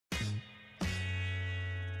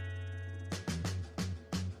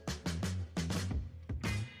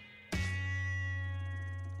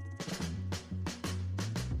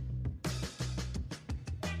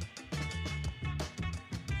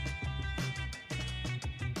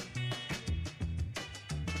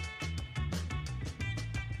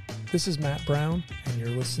This is Matt Brown, and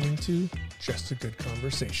you're listening to Just a Good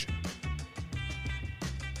Conversation.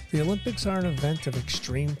 The Olympics are an event of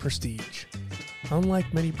extreme prestige.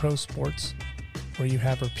 Unlike many pro sports, where you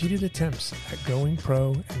have repeated attempts at going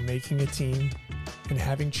pro and making a team and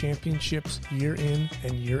having championships year in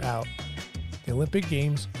and year out, the Olympic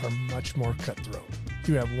Games are much more cutthroat.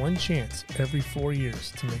 You have one chance every 4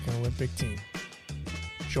 years to make an Olympic team.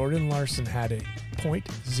 Jordan Larson had a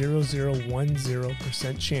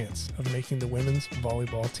 0.0010% chance of making the women's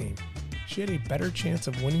volleyball team. She had a better chance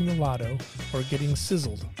of winning the lotto or getting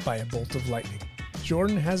sizzled by a bolt of lightning.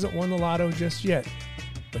 Jordan hasn't won the lotto just yet,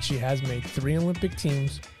 but she has made 3 Olympic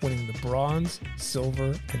teams, winning the bronze,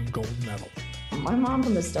 silver, and gold medal. My mom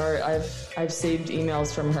from the start, I've saved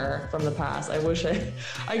emails from her from the past. I wish I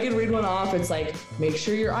could read one off. It's like, make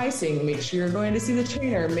sure you're icing, make sure you're going to see the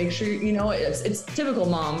trainer, make sure, it's typical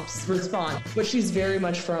mom's response. But she's very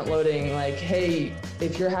much front loading, like, hey,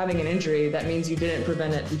 if you're having an injury, that means you didn't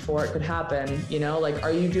prevent it before it could happen.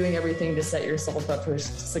 Are you doing everything to set yourself up for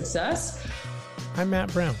success? I'm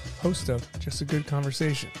Matt Brown, host of Just a Good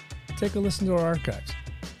Conversation. Take a listen to our archives.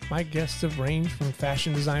 My guests have ranged from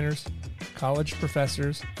fashion designers, college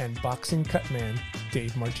professors, and boxing cut man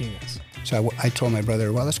Dave Martinez. So I told my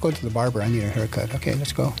brother, well, let's go to the barber. I need a haircut. Okay,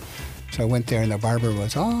 let's go. So I went there, and the barber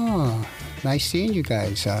was, nice seeing you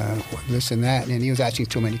guys, this and that. And he was asking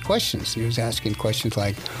too many questions. He was asking questions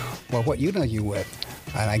like, well, what unit are you with?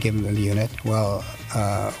 And I gave him the unit. Well,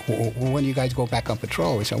 when you guys go back on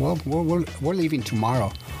patrol? He said, well, we're leaving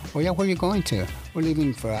tomorrow. Oh, yeah, where are you going to? We're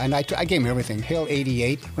leaving for, and I gave him everything. Hill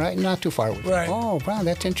 88, right? Not too far. Right. Oh, wow,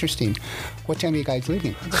 that's interesting. What time are you guys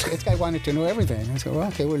leaving? This guy wanted to know everything. I said, well,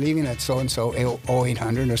 okay, we're leaving at so-and-so,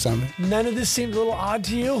 0800 or something. None of this seemed a little odd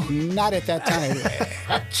to you? Not at that time.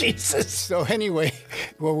 Jesus. So anyway,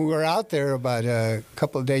 when we were out there about a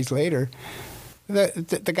couple of days later,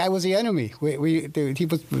 the guy was the enemy. He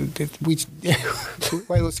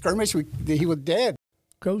was skirmish. He was dead.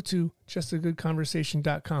 Go to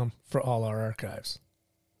justagoodconversation.com for all our archives.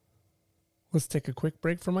 Let's take a quick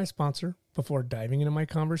break for my sponsor before diving into my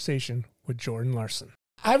conversation with Jordan Larson.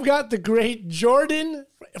 I've got the great Jordan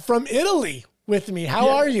from Italy with me. How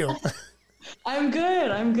are you? I'm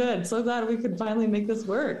good. So glad we could finally make this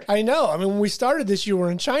work. I know. I mean, when we started this, you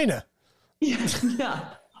were in China. Yeah.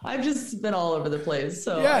 I've just been all over the place,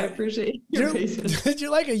 so yeah. I appreciate your patience.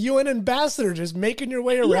 You're like a UN ambassador, just making your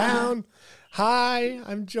way around. Yeah. Hi,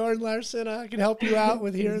 I'm Jordan Larson. I can help you out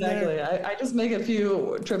with here exactly. and there. I just make a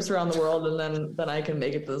few trips around the world, and then I can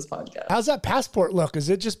make it to this podcast. How's that passport look? Has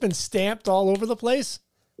it just been stamped all over the place?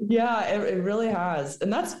 Yeah, it really has.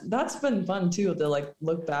 And that's been fun, too, to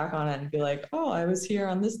look back on it and be like, oh, I was here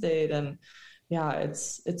on this date. And yeah,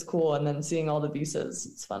 it's cool. And then seeing all the visas,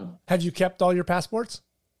 it's fun. Have you kept all your passports?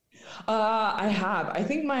 I have. I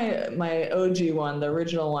think my OG one, the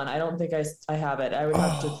original one, I don't think I have it. I would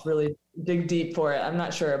have to really dig deep for it. I'm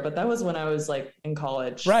not sure, but that was when I was in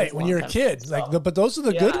college. Right, when you're a kid. So. But those are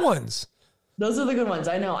the good ones. Those are the good ones.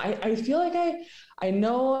 I know. I feel like I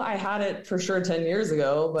know I had it for sure 10 years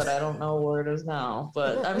ago, but I don't know where it is now.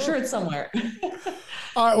 But I'm sure it's somewhere.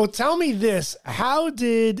 All right. Well, tell me this: how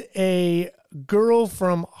did a girl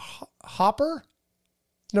from Hooper,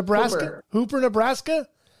 Nebraska,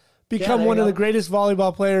 become one of the greatest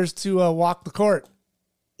volleyball players to walk the court?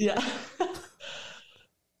 Yeah.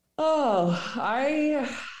 I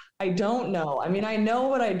don't know. I mean, I know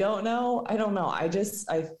what I don't know. I don't know. I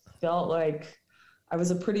felt like I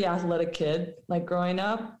was a pretty athletic kid, growing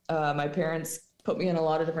up. My parents put me in a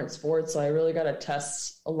lot of different sports, so I really got to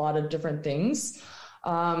test a lot of different things.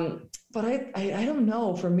 But I don't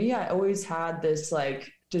know. For me, I always had this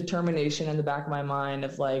determination in the back of my mind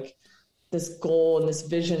of this goal and this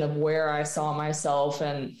vision of where I saw myself.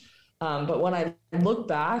 And, but when I look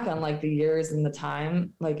back on the years and the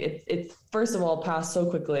time, it first of all passed so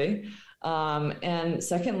quickly. And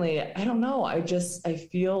secondly, I don't know. I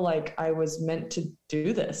feel like I was meant to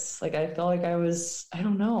do this. I felt like I was, I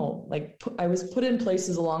don't know, I was put in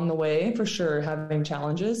places along the way for sure, having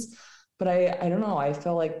challenges, but I don't know. I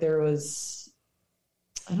felt like there was,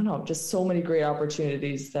 I don't know, just so many great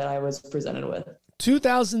opportunities that I was presented with.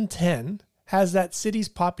 2010 has that city's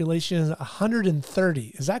population 130.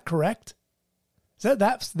 Is that correct? Is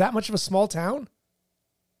that much of a small town?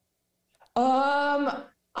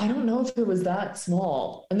 I don't know if it was that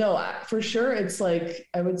small. No, for sure. It's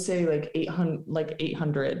I would say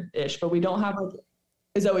 800-ish, but we don't have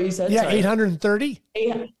is that what you said? Yeah. Sorry. 830.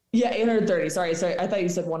 Yeah. 830. Sorry. I thought you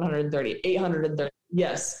said 130, 830.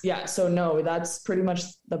 Yes. Yeah. So no, that's pretty much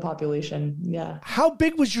the population. Yeah. How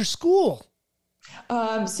big was your school?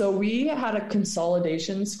 So we had a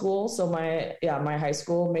consolidation school. So my high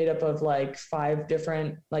school made up of like 5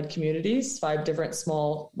 different like communities, 5 different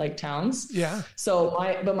small like towns. Yeah. So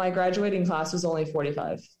my graduating class was only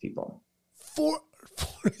 45 people.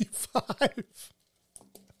 45.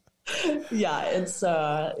 Yeah,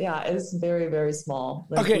 it's very, very small.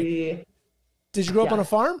 Like Okay. Did you grow up on a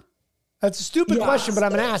farm? That's a stupid question, but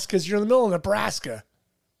I'm going to ask because you're in the middle of Nebraska.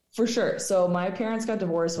 For sure. So my parents got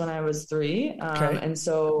divorced when I was 3. And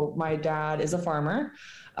so my dad is a farmer.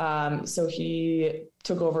 So he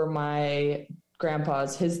took over my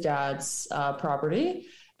his dad's property.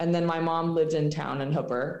 And then my mom lived in town in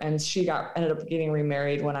Hooper, and she ended up getting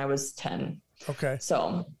remarried when I was 10. Okay.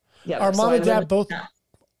 So yeah. Are mom and dad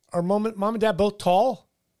both tall?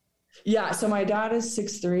 Yeah. So my dad is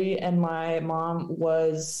 6'3" and my mom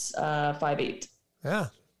was 5'8". Yeah.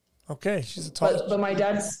 Okay. She's a tall. But my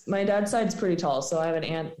dad's side's pretty tall. So I have an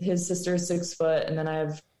aunt, his sister is 6 foot, and then I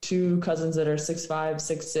have 2 cousins that are 6'5",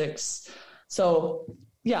 6'6". So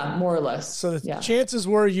yeah, more or less. So the chances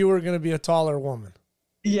were you were going to be a taller woman.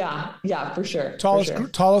 Yeah, for sure.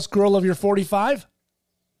 Tallest girl of your 45?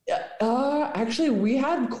 Yeah. Actually,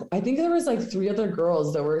 I think there was like 3 other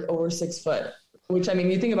girls that were over 6 foot. Which, I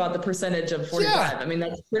mean, you think about the percentage of 45. Yeah. I mean,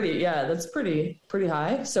 that's pretty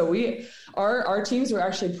high. So our teams were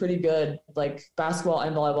actually pretty good. Like basketball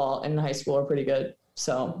and volleyball in high school are pretty good.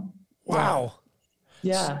 So. Wow.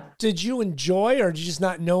 Yeah. So did you enjoy, or did you just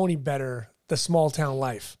not know any better, the small town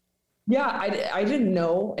life? Yeah, I didn't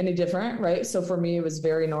know any different, right? So for me, it was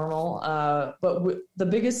very normal. But the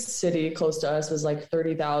biggest city close to us was like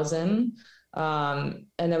 30,000. And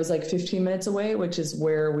that was like 15 minutes away, which is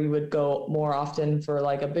where we would go more often for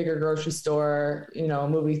like a bigger grocery store, a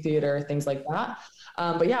movie theater, things like that.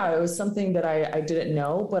 But yeah, it was something that I didn't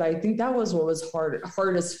know, but I think that was what was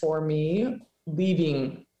hardest for me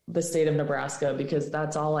leaving the state of Nebraska, because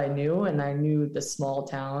that's all I knew. And I knew the small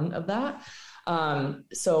town of that.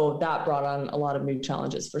 So that brought on a lot of new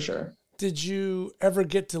challenges for sure. Did you ever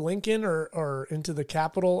get to Lincoln or into the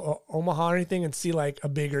capital, Omaha or anything, and see like a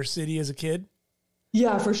bigger city as a kid?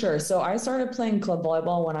 Yeah, for sure. So I started playing club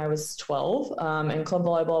volleyball when I was 12, and club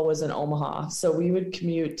volleyball was in Omaha. So we would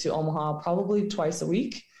commute to Omaha probably twice a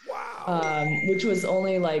week. Wow. Which was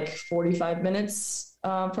only like 45 minutes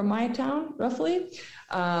from my town, roughly.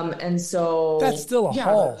 And so that's still a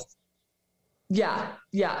haul. Yeah.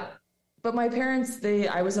 But my parents,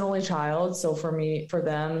 I was an only child. So for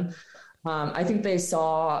them, I think they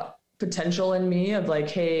saw potential in me of like,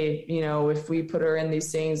 hey, if we put her in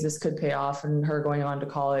these things, this could pay off, and her going on to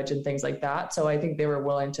college and things like that. So I think they were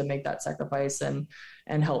willing to make that sacrifice and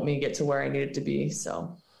help me get to where I needed to be.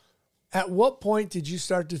 So at what point did you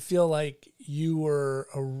start to feel like you were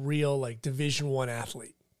a real like Division I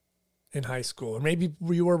athlete in high school? Or maybe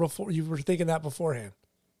you were thinking that beforehand?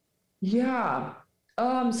 Yeah.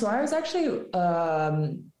 So I was actually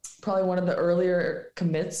probably one of the earlier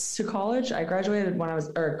commits to college. I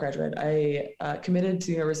committed to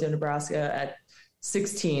the University of Nebraska at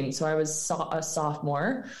 16. So I was a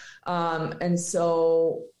sophomore. And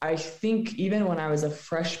so I think even when I was a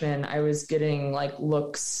freshman, I was getting like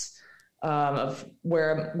looks of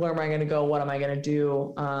where am I going to go? What am I going to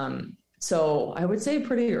do? So I would say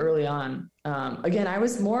pretty early on. Again, I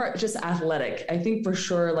was more just athletic. I think for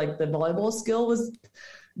sure, like the volleyball skill was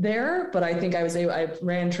there, but I think I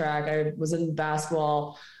ran track. I was in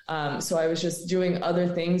basketball. So I was just doing other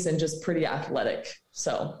things and just pretty athletic.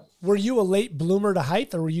 So were you a late bloomer to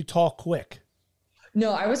height, or were you tall quick?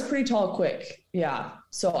 No, I was pretty tall quick. Yeah.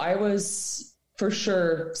 So I was for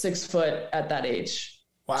sure 6 foot at that age.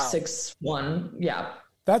 Wow. 6'1". Yeah.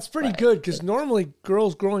 That's pretty good, because normally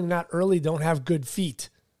girls growing that early don't have good feet.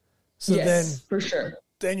 So yes, for sure.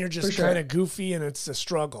 Then you're just kind of goofy and it's a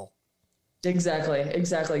struggle.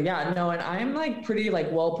 Exactly. Yeah, no, and I'm like pretty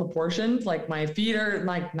like well proportioned. Like my feet are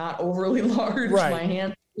like not overly large. Right. My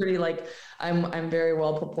hands are pretty like I'm very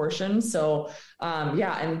well proportioned. So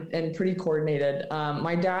and pretty coordinated.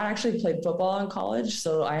 My dad actually played football in college,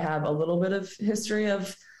 so I have a little bit of history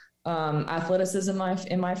of athleticism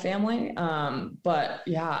in my family. But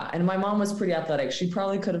yeah, and my mom was pretty athletic. She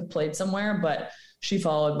probably could have played somewhere, but she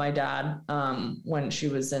followed my dad when she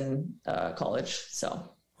was in college.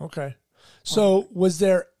 So okay. So was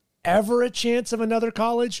there ever a chance of another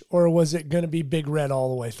college, or was it going to be Big Red all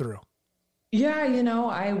the way through? Yeah,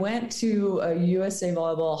 I went to a USA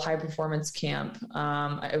Volleyball high performance camp.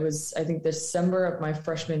 It was, I think, December of my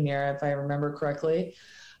freshman year, if I remember correctly.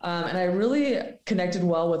 And I really connected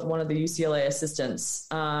well with one of the UCLA assistants.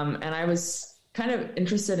 And I was kind of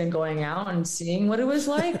interested in going out and seeing what it was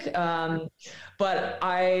like. But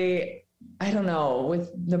I I don't know, with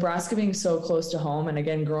Nebraska being so close to home, and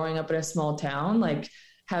again, growing up in a small town, like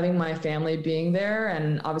having my family being there,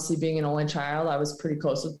 and obviously being an only child, I was pretty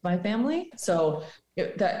close with my family. So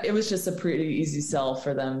it was just a pretty easy sell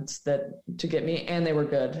for them to get me, and they were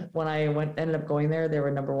good. When I ended up going there, they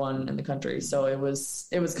were number one in the country. So it was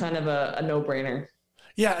kind of a no-brainer.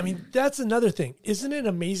 Yeah, I mean, that's another thing. Isn't it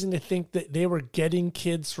amazing to think that they were getting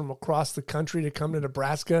kids from across the country to come to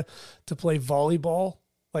Nebraska to play volleyball?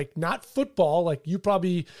 Like, not football. Like, you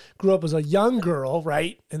probably grew up as a young girl,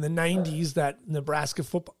 right? In the 90s, that Nebraska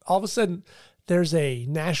football. All of a sudden, there's a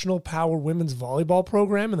national power women's volleyball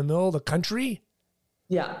program in the middle of the country.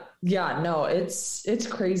 Yeah. No, it's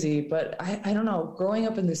crazy. But I don't know. Growing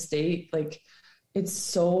up in the state, like, it's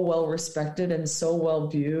so well respected and so well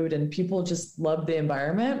viewed, and people just love the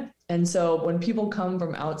environment. And so when people come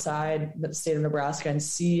from outside the state of Nebraska and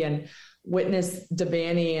see and witness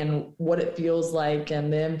Devaney and what it feels like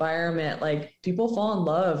and the environment, like, people fall in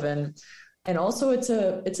love. And also it's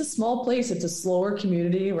a small place. It's a slower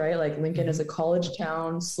community, right? Like, Lincoln is a college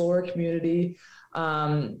town, slower community.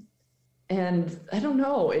 And I don't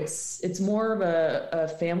know, it's more of a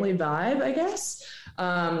family vibe, I guess.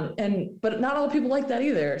 But not all people like that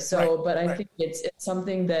either. So, right, but I think it's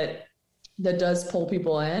something that does pull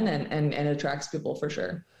people in and attracts people for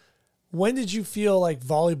sure. When did you feel like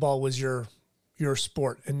volleyball was your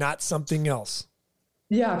sport and not something else?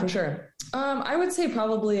 Yeah, for sure. I would say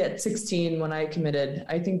probably at 16 when I committed.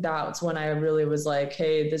 I think that's when I really was like,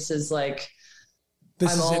 hey, this is it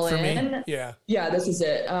for me. Yeah, this is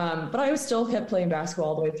it. But I still kept playing basketball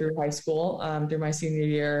all the way through high school, through my senior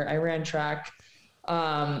year. I ran track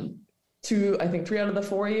I think 3 out of the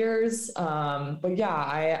 4 years. But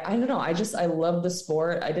yeah, I don't know. I love the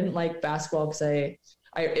sport. I didn't like basketball because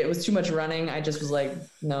it was too much running. I just was like,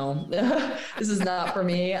 no, this is not for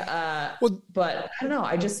me. But I don't know.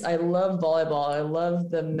 I love volleyball. I love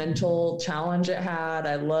the mental challenge it had.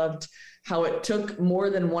 I loved how it took more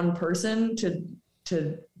than one person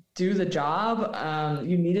to do the job.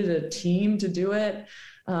 You needed a team to do it.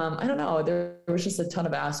 I don't know. There was just a ton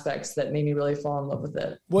of aspects that made me really fall in love with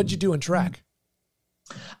it. What'd you do in track?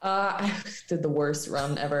 I did the worst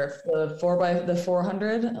run ever. The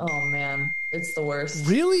 400. Oh man, it's the worst.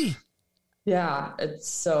 Really? Yeah.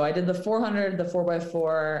 I did the 400, the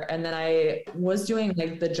 4x4, and then I was doing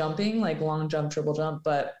like the jumping, like long jump, triple jump,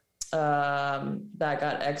 but that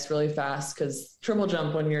got X really fast because triple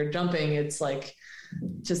jump, when you're jumping, it's like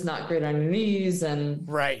just not great on your knees. And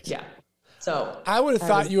right. Yeah. So I would have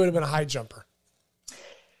thought you would have been a high jumper.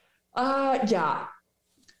 Yeah.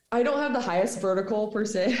 I don't have the highest vertical per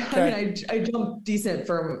se. Okay. I mean, I jump decent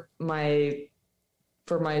for my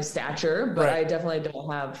stature, but right. I definitely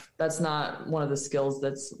don't have, that's not one of the skills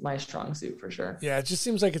that's my strong suit for sure. Yeah. It just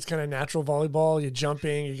seems like it's kind of natural volleyball. You're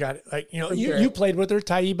jumping, you got you played with her,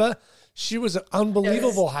 Taiba. She was an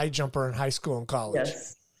unbelievable high jumper in high school and college.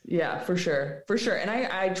 Yes. Yeah, for sure. For sure. And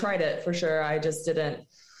I tried it for sure. I just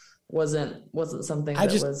wasn't something I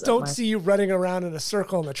just don't see you running around in a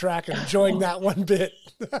circle on the track and enjoying that one bit.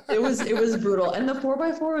 It was brutal. And the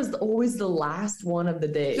 4x4 was always the last one of the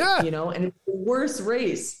day, and it's the worst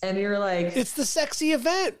race. And you're like, it's the sexy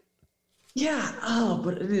event. Yeah. Oh,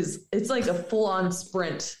 but it's like a full on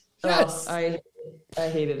sprint. Yes. Oh, I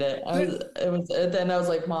hated it. Then I was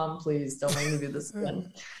like, Mom, please don't make me do this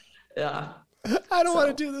again. Yeah. I don't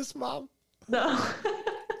want to do this, Mom. No.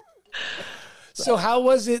 So how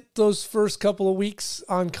was it those first couple of weeks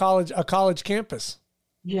on a college campus?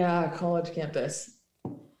 Yeah, college campus.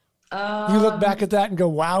 You look back at that and go,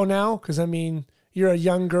 wow, now? Because, I mean, you're a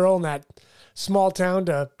young girl in that small town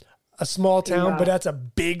to a small town, but that's a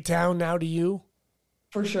big town now to you.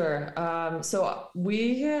 For sure. So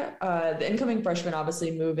we, the incoming freshmen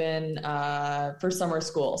obviously move in for summer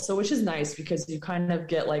school. So which is nice because you kind of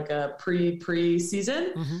get like a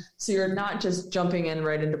pre-season. Mm-hmm. So you're not just jumping in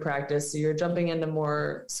right into practice. So you're jumping into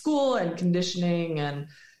more school and conditioning and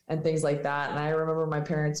things like that. And I remember my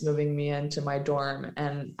parents moving me into my dorm,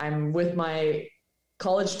 and I'm with my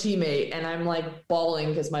college teammate and I'm like bawling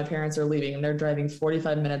because my parents are leaving and they're driving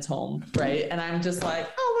 45 minutes home. Right. And I'm just like,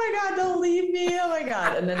 oh my God, don't leave me. Oh my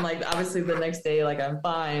God. And then like, obviously the next day, like I'm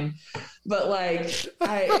fine, but like,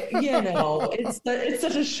 it's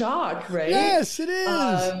such a shock, right? Yes, it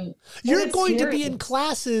is. You're going to be in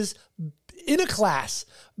classes, in a class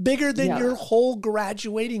bigger than your whole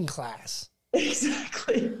graduating class.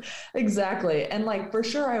 Exactly. And like, for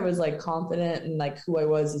sure, I was like confident in like who I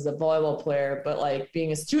was as a volleyball player, but like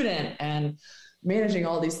being a student and managing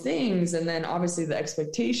all these things. And then obviously the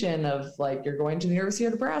expectation of like, you're going to the University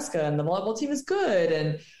of Nebraska and the volleyball team is good.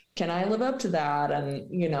 And can I live up to that?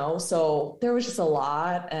 And, so there was just a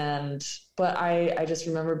lot. But I just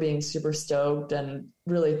remember being super stoked and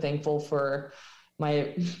really thankful for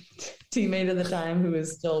my teammate at the time, who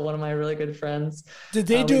is still one of my really good friends. Did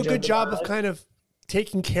they do a good job of kind of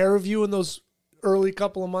taking care of you in those early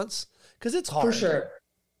couple of months? Because it's hard. For sure.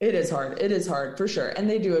 It is hard. It is hard, for sure. And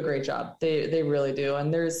they do a great job. They really do.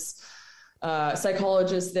 And there's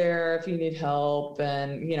psychologists there if you need help,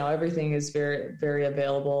 and everything is very, very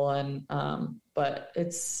available. And but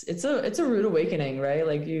it's a rude awakening, right?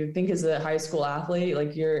 Like, you think as a high school athlete,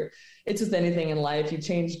 like it's with anything in life, you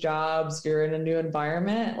change jobs, you're in a new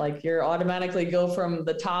environment, like you're automatically go from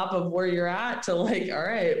the top of where you're at to like, all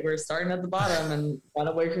right, we're starting at the bottom and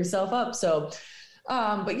gotta wake yourself up. So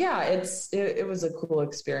but yeah, it was a cool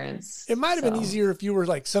experience. It might have been easier if you were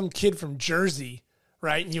like some kid from Jersey,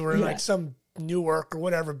 right? And you were like some Newark or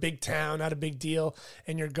whatever, big town, not a big deal.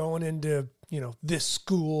 And you're going into, this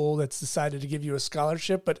school that's decided to give you a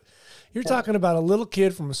scholarship. But you're talking about a little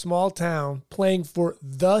kid from a small town playing for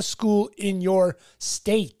the school in your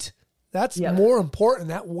state. That's more important.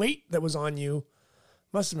 That weight that was on you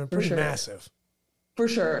must have been pretty massive. For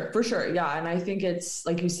sure. Yeah. And I think it's,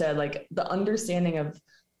 like you said, like the understanding of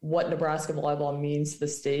what Nebraska volleyball means to the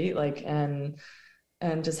state, like, and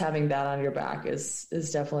just having that on your back is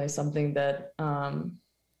definitely something that,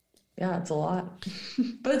 it's a lot,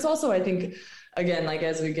 but it's also, I think, again, like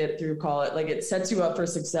as we get through college, like it sets you up for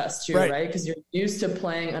success too, right? Because you're used to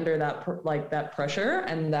playing under that pressure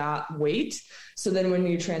and that weight. So then when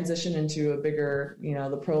you transition into a bigger,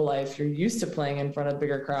 the pro life, you're used to playing in front of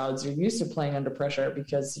bigger crowds. You're used to playing under pressure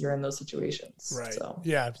because you're in those situations. Right. So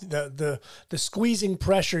yeah, the squeezing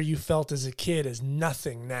pressure you felt as a kid is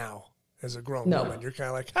nothing now. As a grown woman, you're kind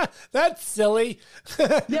of like, that's silly.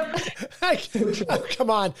 Yep.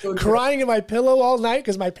 Come on. Crying in my pillow all night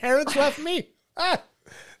because my parents left me.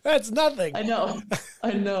 That's nothing. I know.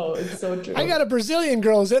 It's so true. I got a Brazilian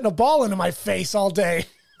girl who's hitting a ball into my face all day.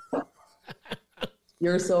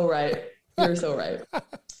 You're so right.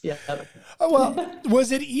 Yeah. Well,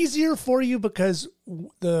 was it easier for you because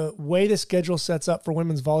the way the schedule sets up for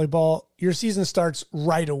women's volleyball, your season starts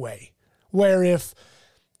right away, where if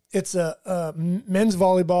it's a men's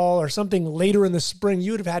volleyball or something later in the spring,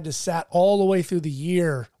 you would have had to sat all the way through the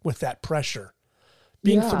year with that pressure.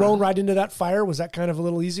 Being thrown right into that fire, was that kind of a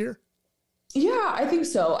little easier? Yeah, I think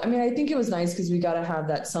so. I mean, I think it was nice because we got to have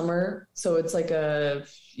that summer. So it's like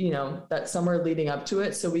that summer leading up to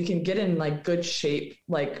it. So we can get in like good shape,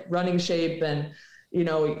 like running shape, and,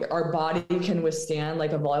 our body can withstand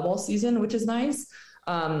like a volleyball season, which is nice.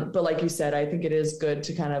 But like you said, I think it is good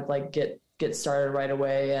to kind of like get started right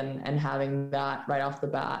away and having that right off the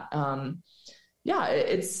bat.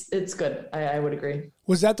 It's good. I would agree.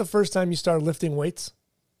 Was that the first time you started lifting weights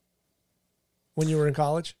when you were in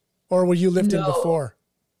college, or were you lifting before?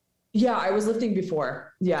 Yeah, I was lifting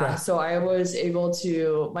before. Yeah. Okay. So I was able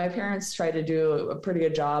to, my parents tried to do a pretty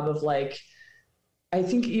good job of like, I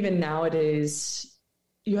think even nowadays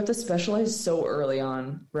you have to specialize so early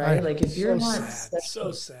on, right? Like if you're not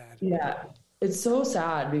so sad. Yeah. It's so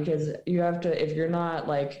sad because you have to, if you're not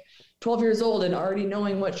like 12 years old and already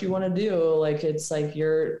knowing what you want to do, like it's like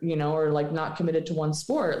you're, or like not committed to one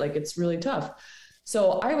sport, like it's really tough.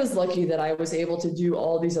 So I was lucky that I was able to do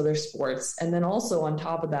all these other sports. And then also on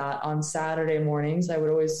top of that, on Saturday mornings, I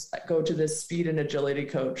would always go to this speed and agility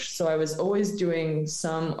coach. So I was always doing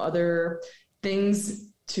some other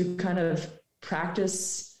things to kind of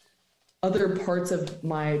practice other parts of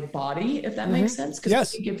my body, if that makes sense. Because I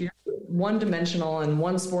think if you're one-dimensional and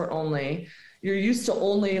one sport only, you're used to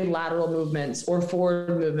only lateral movements or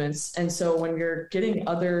forward movements. And so when you're getting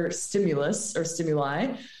other stimulus or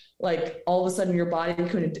stimuli, like all of a sudden your body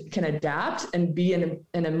can adapt and be in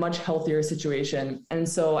a much healthier situation. And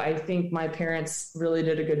so I think my parents really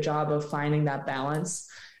did a good job of finding that balance.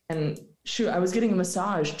 And I was getting a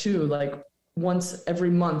massage too, like once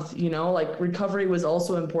every month, like recovery was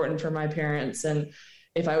also important for my parents. And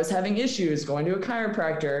if I was having issues, going to a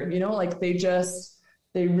chiropractor, like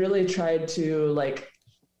they really tried to like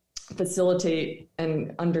facilitate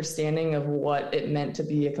an understanding of what it meant to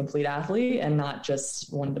be a complete athlete and not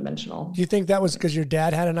just one dimensional. Do you think that was because your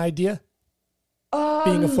dad had an idea?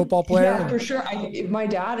 Being a football player? Yeah, for sure. My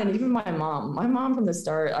dad and even my mom from the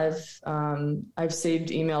start, I've saved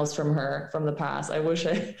emails from her from the past. I wish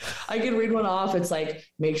I could read one off. It's like,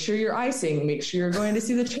 make sure you're icing, make sure you're going to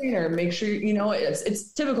see the trainer, make sure,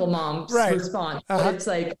 it's typical mom response. But it's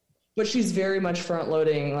like, but she's very much front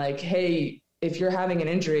loading, like, hey, if you're having an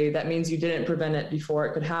injury, that means you didn't prevent it before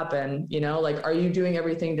it could happen. Like, are you doing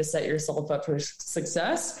everything to set yourself up for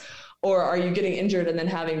success, or are you getting injured and then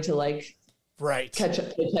having to like Right. catch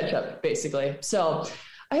up basically. So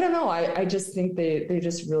I don't know. I just think they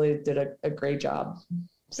just really did a great job.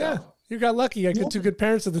 So. Yeah. You got lucky. You got two good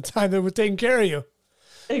parents at the time that were taking care of you.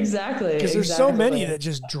 Exactly. Because there's so many that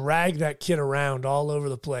just drag that kid around all over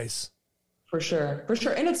the place. For sure.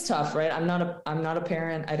 And it's tough, right? I'm not a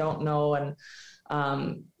parent. I don't know. And,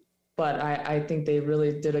 but I think they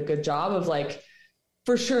really did a good job of like,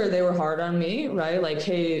 for sure they were hard on me, right? Like,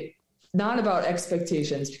 hey, not about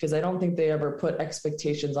expectations, because I don't think they ever put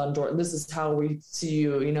expectations on Jordan. This is how we see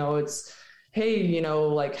you, it's, hey,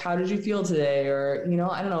 like, how did you feel today? Or,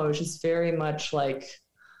 I don't know. It was just very much like,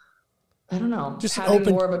 I don't know, just having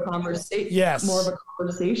open, more of a conversation, more of a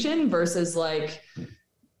conversation versus like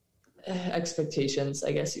expectations,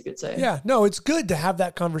 I guess you could say. Yeah, no, it's good to have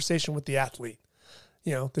that conversation with the athlete,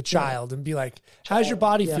 the child, and be like, how's your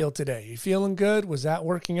body feel today? You feeling good? Was that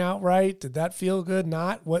working out right? Did that feel good?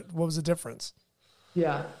 Not? What was the difference?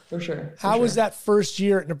 Yeah, for sure. How was that first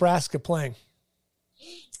year at Nebraska playing?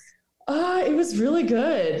 It was really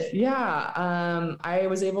good. Yeah. I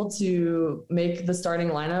was able to make the starting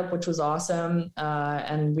lineup, which was awesome.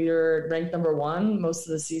 And we were ranked number 1 most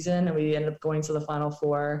of the season, and we ended up going to the Final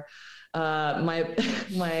Four.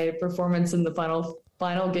 My performance in the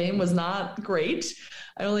final game was not great.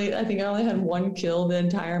 I think I only had 1 kill the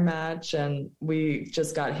entire match, and we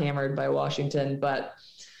just got hammered by Washington. But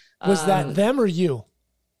was that them or you?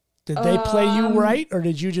 Did they play you right, or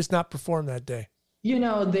did you just not perform that day?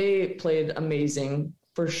 They played amazing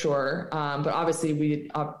for sure. But obviously we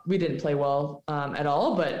didn't play well at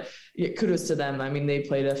all, but kudos to them. I mean, they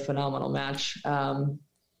played a phenomenal match.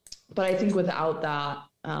 But I think without that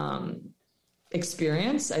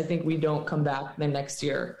experience, I think we don't come back the next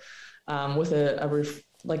year with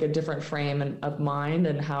a different frame of mind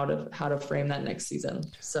and how to frame that next season.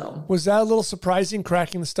 So was that a little surprising,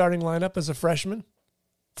 cracking the starting lineup as a freshman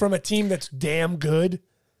from a team that's damn good?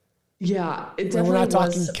 Yeah, it definitely was. We're not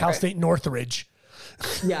talking Cal State Northridge.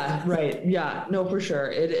 Yeah, right. Yeah, no, for sure.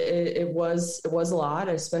 It was a lot,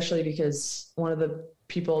 especially because one of the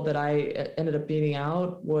people that I ended up beating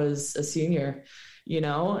out was a senior, or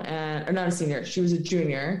not a senior. She was a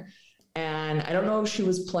junior, and I don't know if she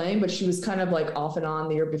was playing, but she was kind of like off and on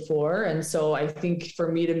the year before. And so I think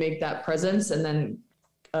for me to make that presence and then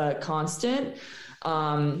constant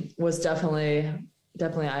was definitely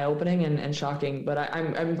eye-opening and shocking, but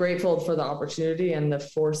I'm grateful for the opportunity and the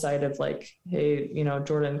foresight of like, hey,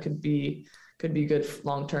 Jordan could be good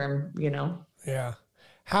long-term, Yeah.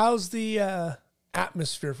 How's the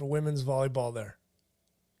atmosphere for women's volleyball there?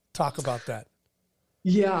 Talk about that.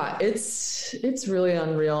 Yeah, it's really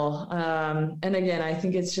unreal. And again, I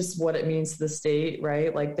think it's just what it means to the state,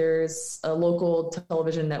 right? Like there's a local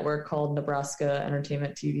television network called Nebraska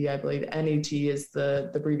Entertainment TV, I believe. NET is the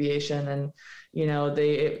abbreviation. And,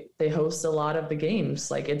 they host a lot of the games.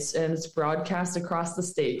 Like it's broadcast across the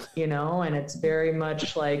state, and it's very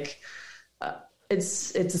much like,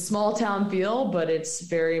 it's a small town feel, but it's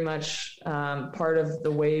very much part of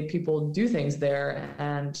the way people do things there.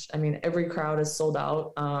 And I mean, every crowd is sold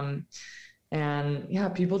out. And yeah,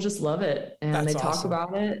 people just love it, and That's they talk awesome.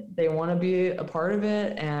 about it. They want to be a part of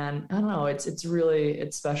it. And I don't know, it's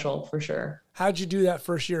special for sure. How'd you do that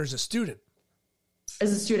first year as a student?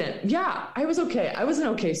 As a student? Yeah, I was okay. I was an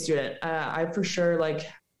okay student. I for sure,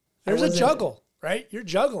 there's a juggle, right? You're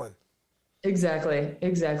juggling. Exactly.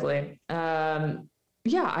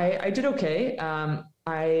 Yeah, I did okay.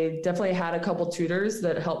 I definitely had a couple tutors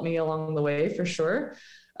that helped me along the way for sure.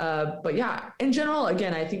 But yeah, in general,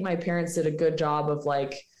 again, I think my parents did a good job of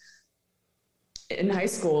in high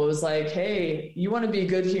school, it was like, hey, you want to be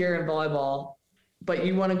good here in volleyball, but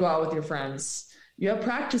you want to go out with your friends. You have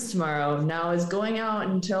practice tomorrow. Now, is going out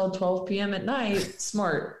until 12 p.m. at night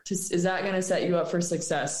smart? Is that going to set you up for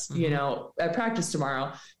success, at practice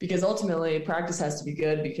tomorrow? Because ultimately practice has to be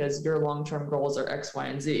good because your long-term goals are X, Y,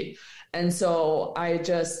 and Z. And so I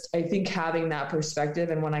think having that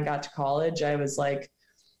perspective, and when I got to college, I was like,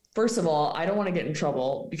 first of all, I don't want to get in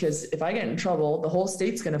trouble, because if I get in trouble, the whole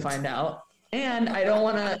state's going to find out. And I don't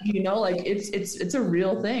want to, it's a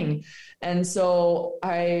real thing. And so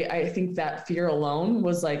I think that fear alone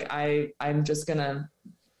was like, I'm just going to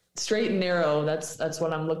straight and narrow. That's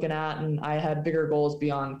what I'm looking at. And I had bigger goals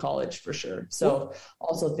beyond college for sure. So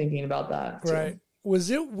also thinking about that too. Right. Was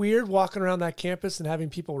it weird walking around that campus and having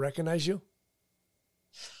people recognize you?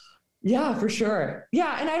 Yeah, for sure.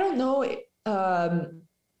 Yeah. And I don't know,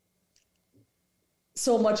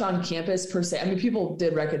 so much on campus per se. I mean, people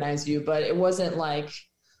did recognize you, but it wasn't like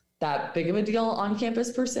that big of a deal on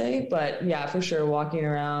campus per se. But yeah, for sure, walking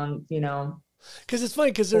around, Because it's funny,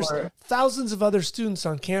 because there's thousands of other students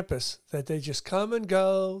on campus that they just come and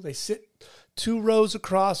go. They sit 2 rows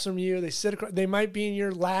across from you. They sit across, they might be in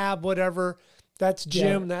your lab, whatever. That's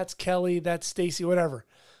Jim, that's Kelly, that's Stacy, whatever.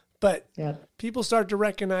 But people start to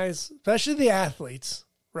recognize, especially the athletes,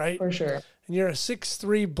 right? For sure. And you're a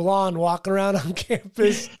 6'3" blonde walking around on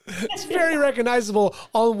campus. It's very recognizable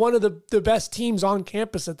on one of the best teams on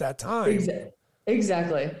campus at that time.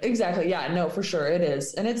 Exactly. Yeah, no, for sure it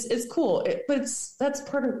is. And it's cool. But that's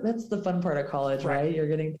the fun part of college, right? You're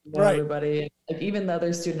getting to know everybody, like even the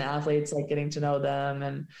other student athletes, like getting to know them.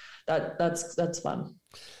 And that's fun.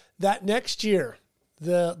 That next year,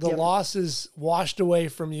 the losses washed away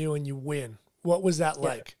from you and you win. What was that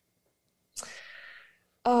like?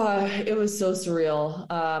 It was so surreal.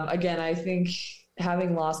 Again, I think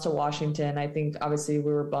having lost to Washington, I think obviously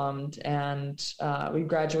we were bummed, and we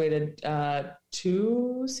graduated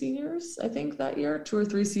 2 seniors, I think that year, 2 or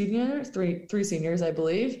 3 seniors, three seniors, I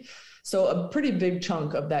believe. So a pretty big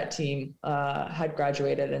chunk of that team had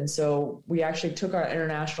graduated. And so we actually took our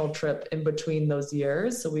international trip in between those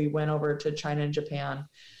years. So we went over to China and Japan.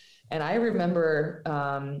 And I remember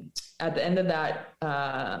at the end of that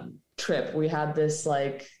trip, we had this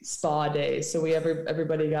like spa day. So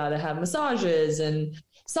everybody got to have massages and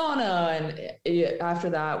sauna. And after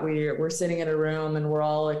that, we're sitting in a room and we're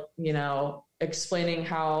all, explaining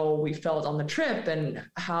how we felt on the trip and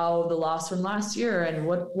how the loss from last year and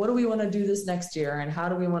what do we want to do this next year and how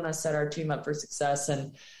do we want to set our team up for success.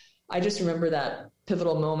 And I just remember that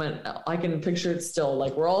pivotal moment. I can picture it still,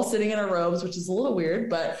 like we're all sitting in our robes, which is a little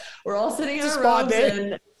weird, but we're all sitting in our robes.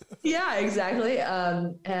 And, yeah, exactly.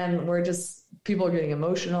 And we're just, people are getting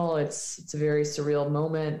emotional. It's a very surreal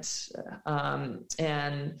moment.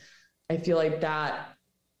 And I feel like that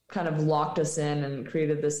kind of locked us in and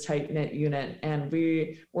created this tight knit unit, and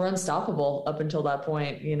we were unstoppable up until that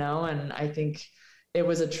point, and I think it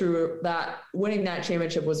was that winning that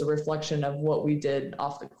championship was a reflection of what we did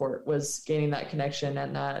off the court, was gaining that connection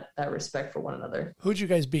and that respect for one another. Who'd you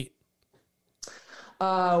guys beat?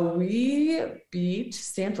 We beat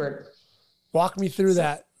Stanford. Walk me through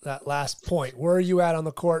that last point. Where are you at on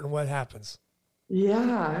the court and what happens?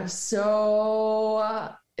 Yeah.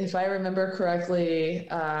 So if I remember correctly,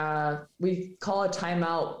 we call a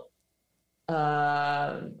timeout,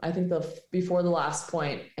 I think before the last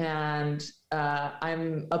point, and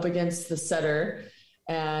I'm up against the setter,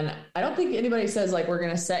 and I don't think anybody says like, we're going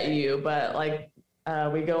to set you, but like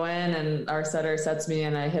we go in and our setter sets me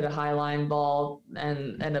and I hit a high line ball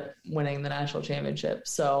and end up winning the national championship.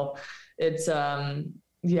 So it's,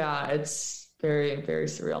 it's very, very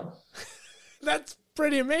surreal. That's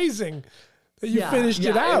pretty amazing. You finished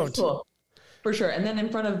it out. Cool. For sure. And then in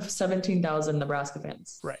front of 17,000 Nebraska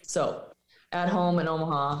fans. Right. So at home in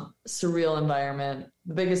Omaha, surreal environment,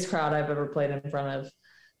 the biggest crowd I've ever played in front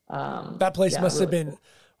of. That place must have been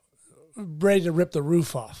ready to rip the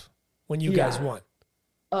roof off when you guys won.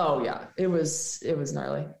 Oh yeah. It was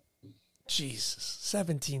gnarly. Jesus,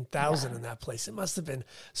 17,000 in that place. It must have been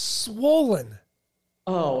swollen.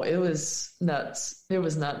 Oh, it was nuts. It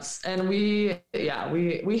was nuts. And we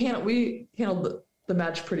handled the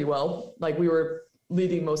match pretty well. Like we were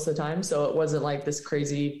leading most of the time, so it wasn't like this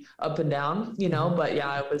crazy up and down, but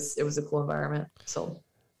yeah, it was a cool environment. So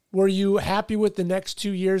were you happy with the next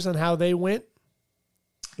 2 years on how they went?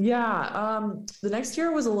 Yeah. The next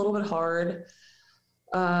year was a little bit hard.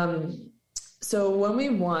 So when we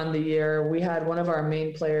won the year, we had one of our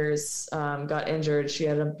main players got injured. She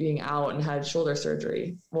ended up being out and had shoulder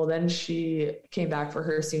surgery. Well, then she came back for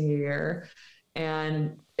her senior year,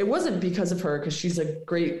 and it wasn't because of her, because she's a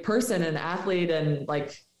great person and athlete and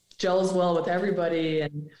like gels well with everybody.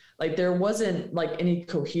 And like, there wasn't like any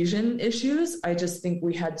cohesion issues. I just think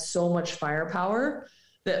we had so much firepower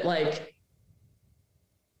that like,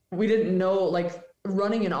 we didn't know, like,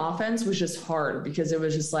 running an offense was just hard because it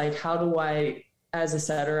was just like, how do I, as a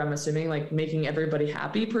setter, I'm assuming like making everybody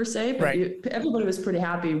happy per se, but everybody was pretty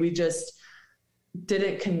happy. We just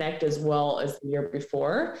didn't connect as well as the year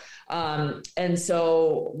before. And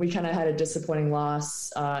so we kind of had a disappointing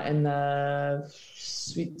loss in the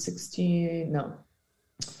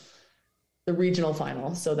the regional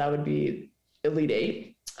final. So that would be Elite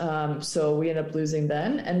Eight. So we ended up losing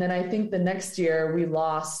then. And then I think the next year we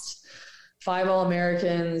lost 5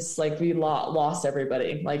 All-Americans, like we lost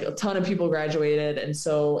everybody, like a ton of people graduated. And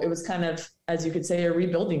so it was kind of, as you could say, a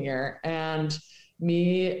rebuilding year. And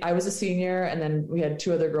I was a senior, and then we had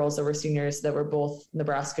 2 other girls that were seniors that were both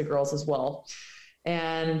Nebraska girls as well.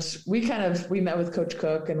 And we met with Coach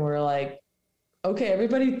Cook and we're like, okay,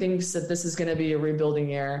 everybody thinks that this is going to be a rebuilding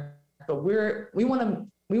year, but we want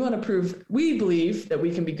to prove, we believe that we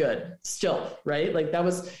can be good still, right? Like that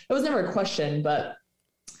was never a question, but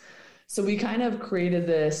so we kind of created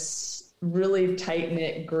this really tight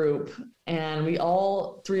knit group, and we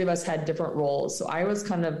all three of us had different roles. So I was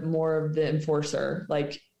kind of more of the enforcer,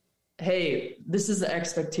 like, hey, this is the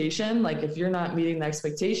expectation. Like, if you're not meeting the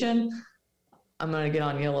expectation, I'm going to get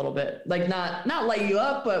on you a little bit. Like, not light you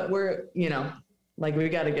up, but we're, like, we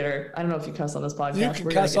got to get her. I don't know if you cuss on this podcast. You can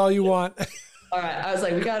cuss all you want. All right. I was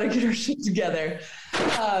like, we got to get our shit together.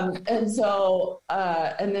 And so,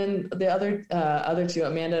 and then the other two,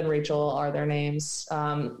 Amanda and Rachel are their names.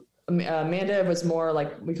 Amanda was more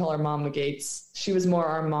like, we call her Mom McGates. She was more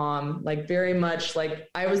our mom, like very much like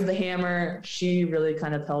I was the hammer. She really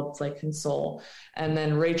kind of helped like console. And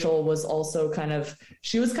then Rachel was also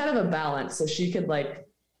she was kind of a balance. So she could like,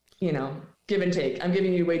 give and take. I'm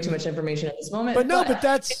giving you way too much information at this moment.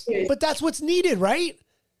 But that's what's needed, right?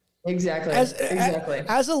 Exactly. Exactly.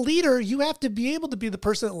 As a leader, you have to be able to be the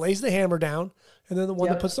person that lays the hammer down and then the one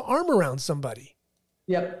that puts the arm around somebody.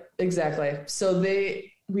 Yep, exactly. So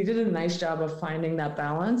we did a nice job of finding that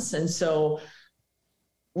balance. And so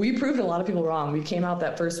we proved a lot of people wrong. We came out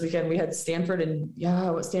that first weekend, we had Stanford and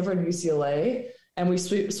UCLA, and we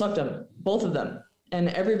swept them, both of them. And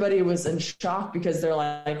everybody was in shock because they're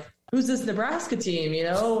like, who's this Nebraska team?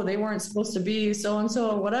 They weren't supposed to be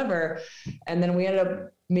so-and-so or whatever. And then we ended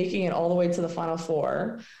up making it all the way to the Final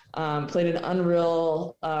Four, played an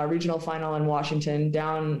unreal regional final in Washington,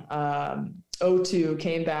 down 0-2,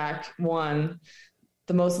 came back, won.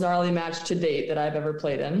 The most gnarly match to date that I've ever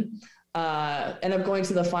played in. End up going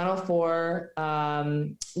to the Final Four,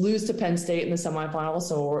 lose to Penn State in the semifinals,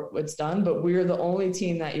 so it's done. But we were the only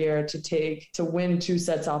team that year to win 2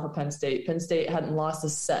 sets off of Penn State. Penn State hadn't lost a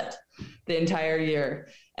set the entire year,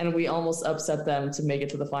 and we almost upset them to make it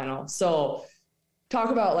to the final. So talk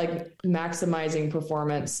about like maximizing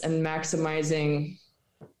performance and maximizing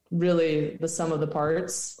really the sum of the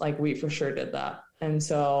parts. Like, we for sure did that. And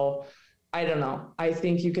so I don't know. I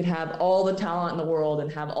think you could have all the talent in the world and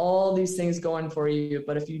have all these things going for you,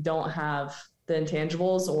 but if you don't have the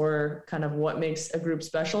intangibles or kind of what makes a group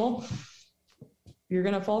special, you're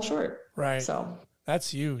going to fall short. Right. So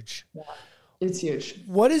that's huge. Yeah, it's huge.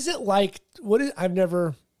 What is it like? I've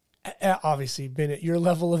never obviously been at your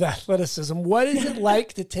level of athleticism. What is it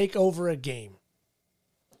like to take over a game?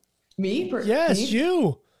 Me? Yes, me?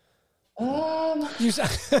 you.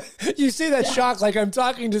 You see that shock like I'm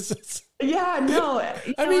talking to. Yeah, no.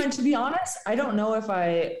 And to be honest, I don't know if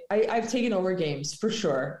I've taken over games for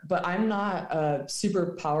sure, but I'm not a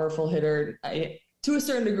super powerful hitter. To a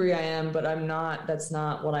certain degree I am, but I'm not. That's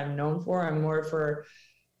not what I'm known for. I'm more for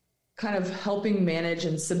kind of helping manage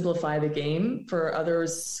and simplify the game for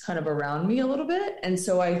others kind of around me a little bit. And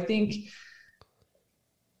so I think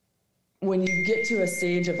when you get to a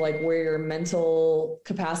stage of like where your mental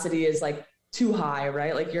capacity is like too high,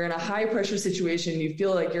 right? Like you're in a high pressure situation, you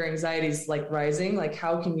feel like your anxiety is like rising. Like,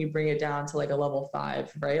 how can you bring it down to like a level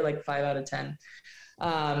 5, right? Like 5 out of 10.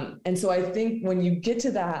 And so I think when you get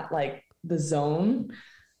to that, like the zone,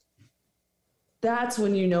 that's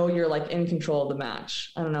when you're like in control of the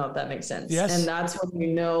match. I don't know if that makes sense. Yes. And that's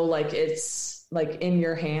when like it's like in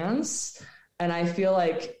your hands. And I feel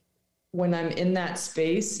like when I'm in that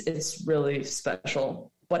space, it's really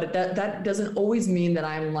special. But that doesn't always mean that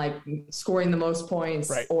I'm like scoring the most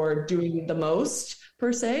points or doing the most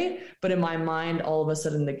per se. But in my mind, all of a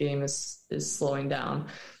sudden the game is slowing down.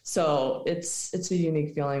 So it's a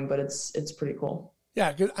unique feeling, but it's pretty cool.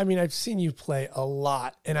 Yeah, I mean, I've seen you play a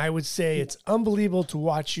lot, and I would say it's unbelievable to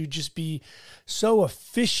watch you just be so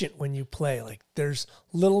efficient when you play. Like, there's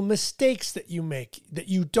little mistakes that you make that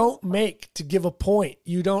you don't make to give a point.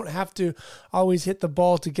 You don't have to always hit the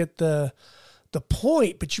ball to get the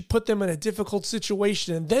point, but you put them in a difficult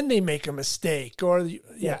situation, and then they make a mistake.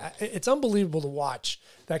 It's unbelievable to watch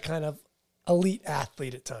that kind of elite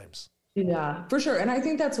athlete at times. Yeah, for sure. And I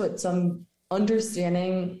think that's what some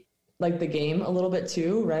understanding like the game a little bit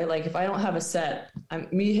too, right? Like if I don't have a set,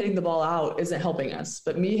 me hitting the ball out isn't helping us,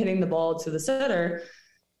 but me hitting the ball to the setter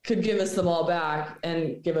could give us the ball back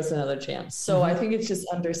and give us another chance. So I think it's just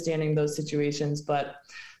understanding those situations, but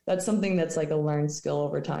that's something that's like a learned skill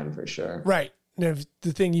over time for sure. Right. And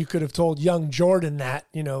the thing you could have told young Jordan that,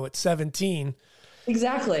 at 17.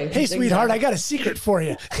 Exactly. Hey, sweetheart, I got a secret for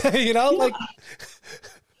you. Like.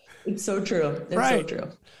 It's so true. It's right. so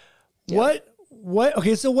true. Yeah.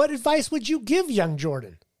 Okay, so what advice would you give young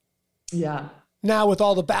Jordan? Yeah. Now with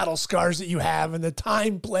all the battle scars that you have and the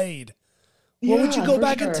time played, what would you go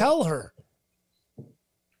back and tell her?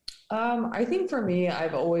 I think for me,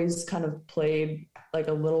 I've always kind of played like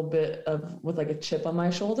a little bit with like a chip on my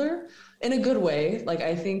shoulder in a good way. Like,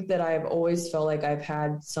 I think that I've always felt like I've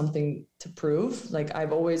had something to prove. Like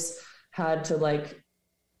I've always had to like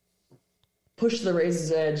push the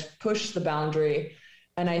razor's edge, push the boundary.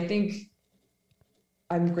 And I think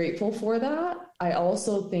I'm grateful for that. I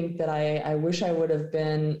also think that I wish I would have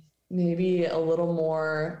been maybe a little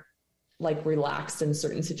more like relaxed in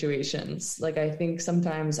certain situations. Like, I think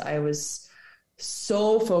sometimes I was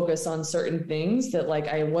so focused on certain things that like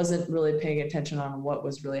I wasn't really paying attention on what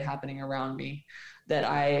was really happening around me. That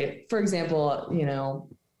I, for example, you know,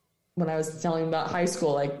 when I was telling about high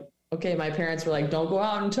school, like, okay, my parents were like, don't go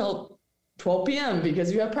out until 12 p.m.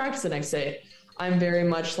 because you have practice the next day. I'm very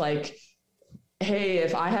much like, hey,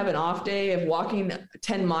 if I have an off day, if walking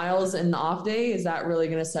 10 miles in the off day, is that really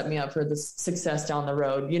going to set me up for the success down the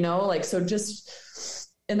road? You know, like, so just,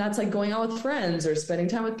 and that's like going out with friends or spending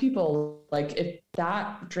time with people. Like, if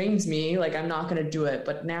that drains me, like, I'm not going to do it.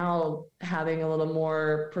 But now having a little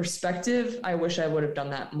more perspective, I wish I would have done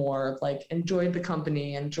that more, like enjoyed the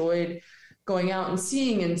company, enjoyed going out and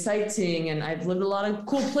seeing and sightseeing. And I've lived a lot of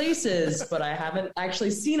cool places, but I haven't actually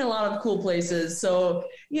seen a lot of cool places. So,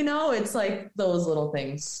 you know, it's like those little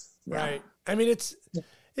things. Yeah. Right. I mean,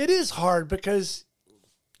 it is hard because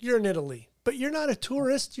you're in Italy, but you're not a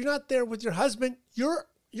tourist. You're not there with your husband. You're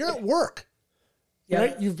at work,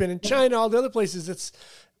 right? You've been in China, all the other places. It's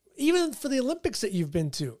even for the Olympics that you've been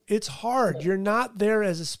to, it's hard. You're not there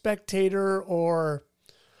as a spectator or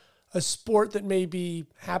a sport that maybe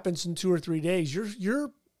happens in 2 or 3 days.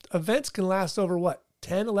 Your events can last over what,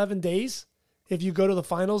 10, 11 days if you go to the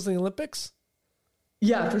finals in the Olympics?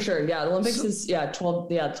 Yeah, for sure. Yeah. The Olympics is 12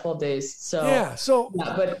 days. So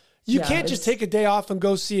but you can't just take a day off and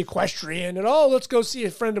go see equestrian and, let's go see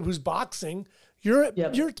a friend who's boxing. You're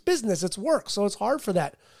business, it's work. So it's hard for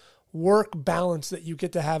that work balance that you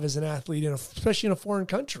get to have as an athlete, especially in a foreign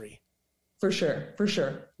country. For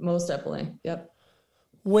sure. Most definitely. Yep.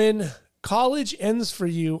 When college ends for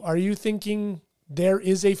you, are you thinking there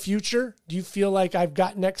is a future? Do you feel like I've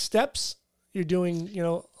got next steps? You're doing,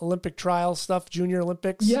 Olympic trial stuff, Junior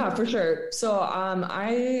Olympics? Yeah, for sure. So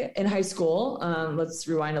in high school, let's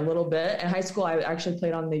rewind a little bit. In high school, I actually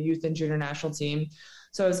played on the youth and junior national team.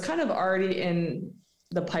 So I was kind of already in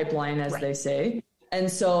the pipeline, as they say.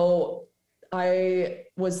 And so I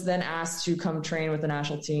was then asked to come train with the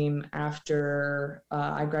national team after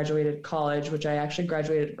I graduated college, which I actually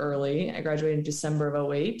graduated early. I graduated in December of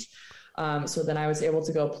 2008. So then I was able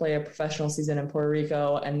to go play a professional season in Puerto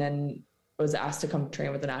Rico, and then was asked to come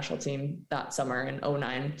train with the national team that summer in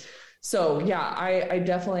 2009. So yeah, I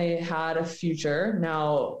definitely had a future.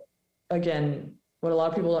 Now, again, what a lot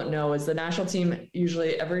of people don't know is the national team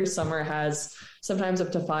usually every summer has sometimes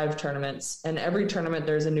up to 5 tournaments, and every tournament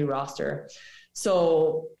there's a new roster.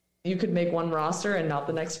 So you could make one roster and not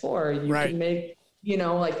the next 4. You can make,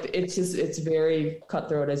 it's very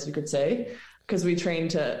cutthroat, as you could say, because we train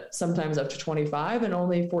to sometimes up to 25 and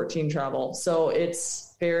only 14 travel. So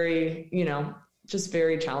it's very, just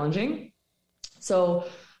very challenging. So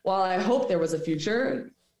while I hope there was a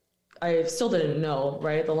future, I still didn't know,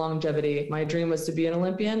 right? The longevity. My dream was to be an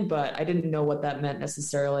Olympian, but I didn't know what that meant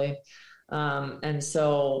necessarily. And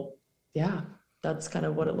so, that's kind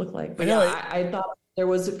of what it looked like. But I thought there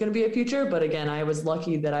was going to be a future, but again, I was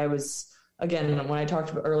lucky that I was, again, when I talked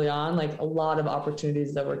about early on, like a lot of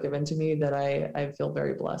opportunities that were given to me that I feel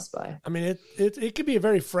very blessed by. I mean, it could be a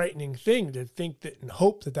very frightening thing to think that and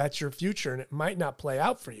hope that that's your future, and it might not play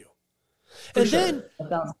out for you. Then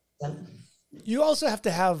 1,000%. You also have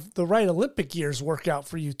to have the right Olympic years work out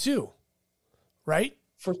for you too, right?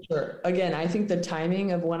 For sure. Again, I think the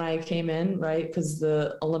timing of when I came in, right, because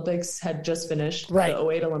the Olympics had just finished, the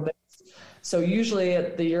 2008 Olympics. So usually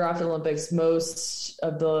the year after the Olympics, most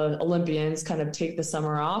of the Olympians kind of take the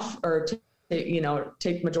summer off, or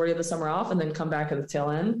take majority of the summer off and then come back at the tail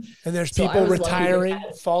end. And there's people retiring,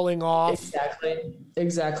 falling off.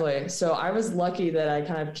 Exactly. So I was lucky that I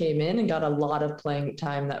kind of came in and got a lot of playing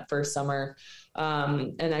time that first summer.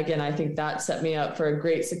 And again, I think that set me up for a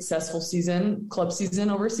great, successful club season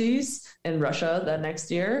overseas in Russia that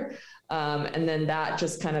next year. And then that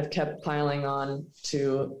just kind of kept piling on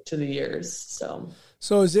to the years.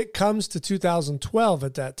 So as it comes to 2012,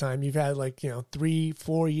 at that time, you've had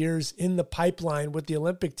 3-4 years in the pipeline with the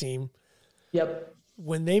Olympic team. Yep.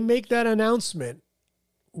 When they make that announcement,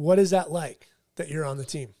 what is that like that you're on the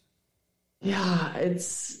team? Yeah,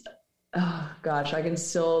 it's, I can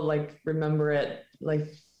still remember it. Like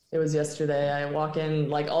it was yesterday. I walk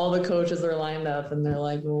in, all the coaches are lined up and they're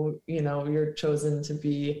like, well, you're chosen to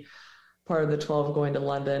be part of the 12 going to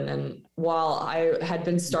London. And while I had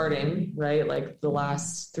been starting, right, the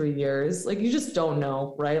last 3 years, you just don't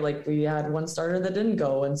know, right? We had one starter that didn't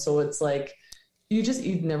go. And so it's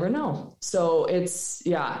you never know. So it's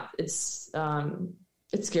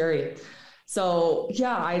scary. So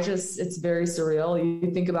yeah, it's very surreal.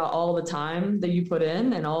 You think about all the time that you put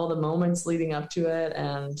in and all the moments leading up to it.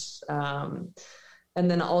 And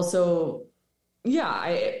then also, yeah,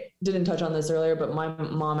 I didn't touch on this earlier, but my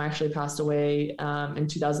mom actually passed away in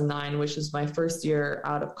 2009, which is my first year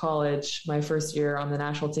out of college, my first year on the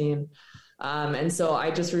national team. And so I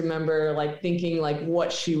just remember like thinking like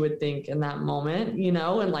what she would think in that moment, you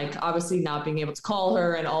know, and like obviously not being able to call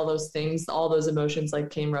her and all those things, all those emotions like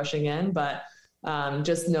came rushing in, but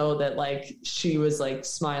just know that like she was like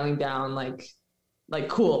smiling down, like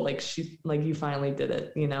cool, like you finally did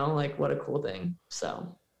it, you know, like what a cool thing.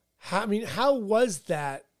 So how was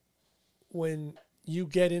that when you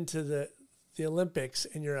get into the Olympics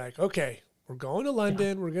and you're like, okay, we're going to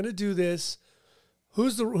London, we're going to do this.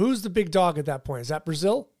 Who's the big dog at that point? Is that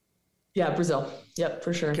Brazil? Yeah, Brazil. Yep,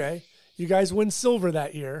 for sure. Okay. You guys win silver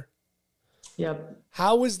that year. Yep.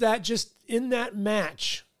 How was that just in that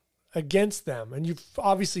match against them? And you've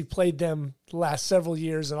obviously played them the last several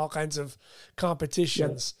years in all kinds of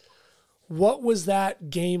competitions. Yep. What was that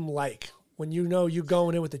game like when you know you're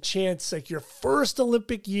going in with a chance, like your first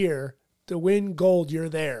Olympic year to win gold, you're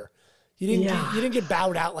there. You didn't get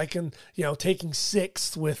bowed out like in, you know, taking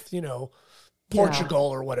sixth with, you know, Portugal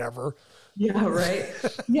or whatever. Yeah. Right.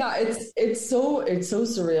 Yeah. It's so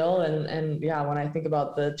surreal. And yeah, when I think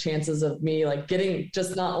about the chances of me like getting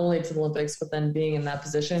just not only to the Olympics, but then being in that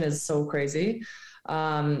position is so crazy.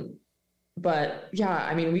 But yeah,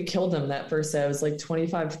 I mean, we killed them that first day. It was like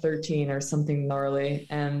 25-13 or something gnarly.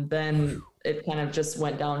 And then it kind of just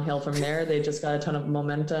went downhill from there. They just got a ton of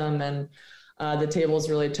momentum and the tables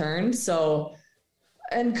really turned. So,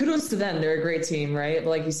 and kudos to them. They're a great team, right? But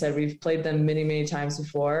like you said, we've played them many, many times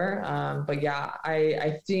before. But yeah,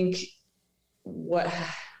 I think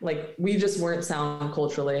we just weren't sound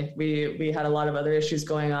culturally. We had a lot of other issues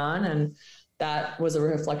going on, and that was a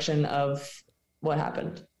reflection of what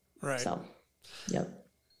happened. Right. So, yep.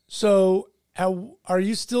 So are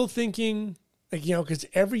you still thinking, like, you know, because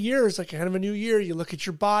every year is like kind of a new year. You look at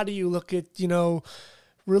your body, you look at, you know,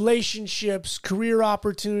 relationships, career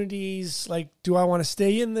opportunities. Like, do I want to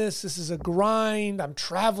stay in this? This is a grind. I'm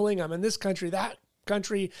traveling. I'm in this country, that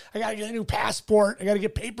country. I got to get a new passport. I got to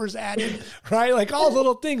get papers added, right? Like all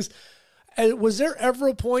little things. And was there ever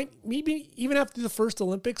a point, maybe even after the first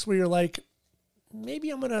Olympics, where you're like,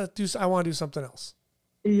 maybe I want to do something else?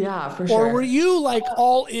 Yeah, for sure. Or were you like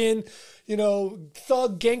all in, you know,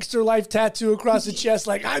 thug gangster life tattoo across the chest?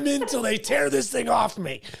 Like, I'm in till they tear this thing off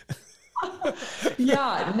me.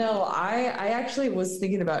 Yeah, no, I actually was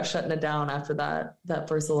thinking about shutting it down after that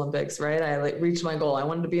first Olympics, right? I like reached my goal. I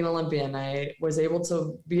wanted to be an Olympian. I was able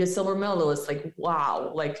to be a silver medalist. Like,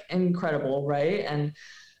 wow, like incredible, right? And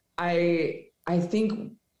I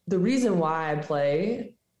think the reason why I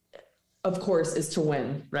play, of course, is to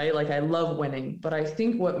win, right? Like I love winning, but I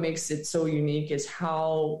think what makes it so unique is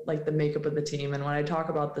how like the makeup of the team. And when I talk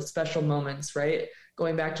about the special moments, right?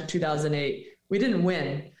 Going back to 2008, we didn't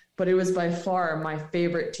win, but it was by far my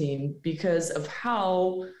favorite team because of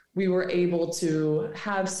how we were able to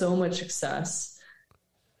have so much success.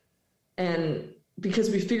 And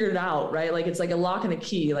because we figured it out, right? Like, it's like a lock and a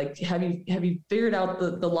key. Like, have you figured out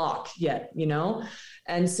the lock yet, you know?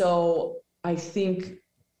 And so I think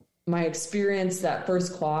my experience that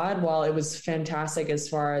first quad, while it was fantastic as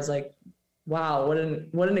far as like, wow, what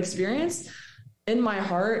an experience, in my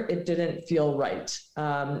heart, it didn't feel right.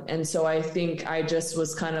 And so I think I just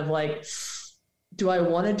was kind of like, do I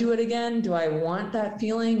want to do it again? Do I want that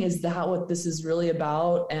feeling? Is that what this is really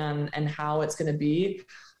about and how it's going to be?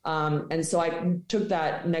 And so I took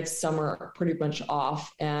that next summer pretty much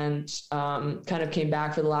off and kind of came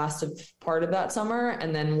back for the last part of that summer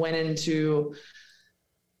and then went into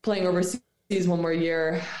playing overseas one more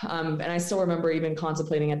year. And I still remember even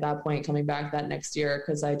contemplating at that point coming back that next year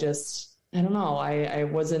because I don't know. I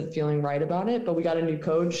wasn't feeling right about it, but we got a new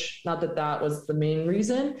coach. Not that was the main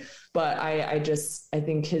reason, but I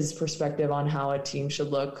think his perspective on how a team should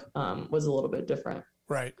look was a little bit different.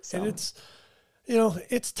 Right. So. And it's, you know,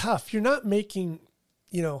 it's tough. You're not making,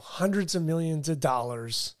 you know, hundreds of millions of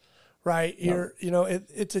dollars, right? You're, you know,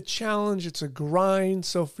 it's a challenge. It's a grind.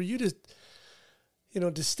 So for you to, you know,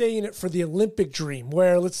 to stay in it for the Olympic dream,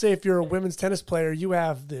 where let's say if you're a women's tennis player, you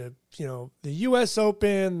have the, you know, the US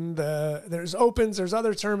Open, there's opens, there's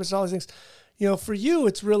other tournaments, all these things, you know, for you,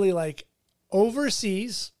 it's really like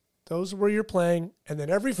overseas, those are where you're playing. And then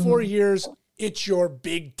every 4 years, it's your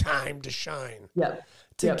big time to shine. Yep.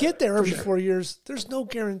 To get there every 4 years, there's no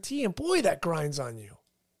guarantee. And boy, that grinds on you.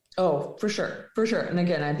 Oh, for sure. For sure. And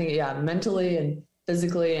again, I think, mentally and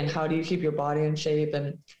physically, and how do you keep your body in shape?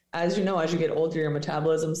 And as you know, as you get older, your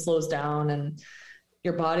metabolism slows down and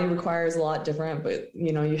your body requires a lot different, but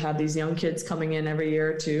you know, you have these young kids coming in every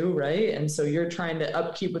year too, right? And so you're trying to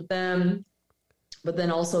upkeep with them, but then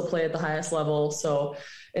also play at the highest level. So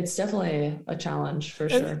it's definitely a challenge for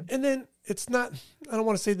sure. And then it's not, I don't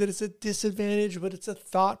want to say that it's a disadvantage, but it's a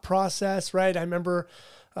thought process, right? I remember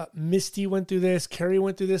Misty went through this, Carrie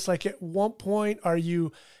went through this. Like, at one point, are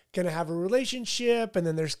you going to have a relationship and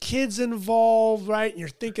then there's kids involved, right? And you're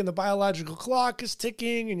thinking the biological clock is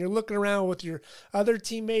ticking and you're looking around with your other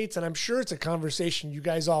teammates. And I'm sure it's a conversation you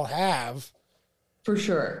guys all have. For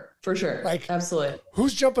sure. Like, absolutely.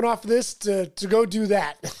 Who's jumping off this to go do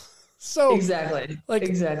that? So exactly.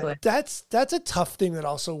 That's a tough thing that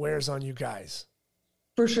also wears on you guys.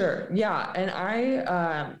 For sure. Yeah. And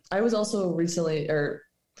I was also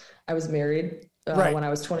I was married when I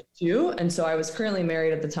was 22. And so I was currently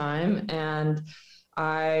married at the time. And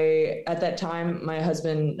at that time, my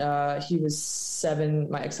husband, my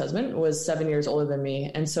ex-husband was 7 years older than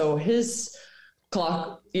me. And so his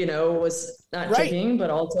clock, you know, was not ticking, but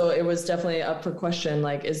also it was definitely up for question.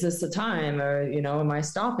 Like, is this the time, or, you know, am I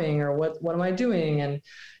stopping, or what am I doing? And,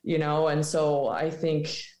 you know, and so I think,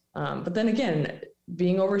 but then again,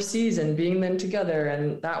 being overseas and being then together,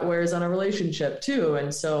 and that wears on a relationship too.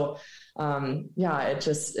 And so,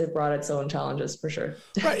 it brought its own challenges for sure.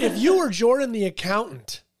 Right. If you were Jordan, the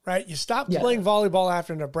accountant, right, you stopped playing volleyball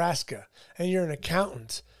after Nebraska and you're an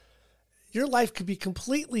accountant, your life could be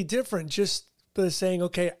completely different just by saying,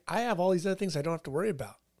 okay, I have all these other things I don't have to worry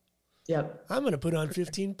about. Yep. I'm going to put on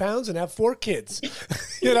 15 pounds and have 4 kids,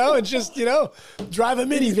 you know, and just, you know, drive a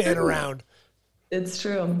minivan around. It's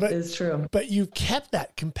true. It's true. But you kept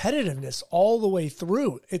that competitiveness all the way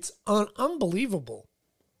through. It's unbelievable.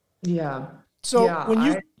 Yeah. So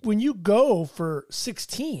when you go for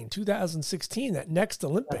 2016, that next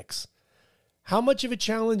Olympics, how much of a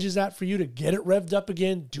challenge is that for you to get it revved up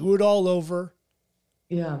again, do it all over?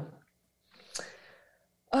 Yeah.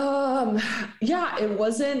 It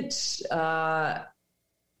wasn't,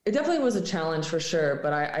 it definitely was a challenge for sure,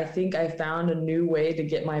 but I think I found a new way to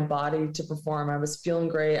get my body to perform. I was feeling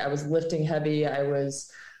great. I was lifting heavy. I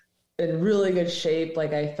was in really good shape.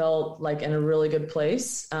 Like, I felt like in a really good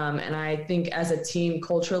place. And I think as a team,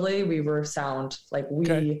 culturally, we were sound. Like,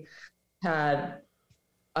 we had,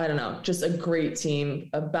 I don't know, just a great team,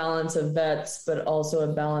 a balance of vets, but also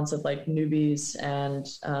a balance of like newbies. And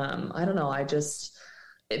I don't know,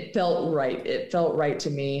 it felt right. It felt right to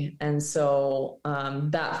me. And so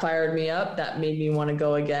that fired me up. That made me want to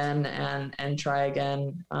go again and try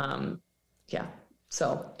again.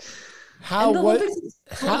 So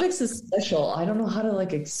Olympics is special. I don't know how to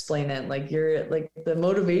like explain it. Like, you're like, the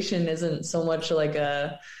motivation isn't so much like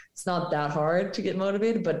it's not that hard to get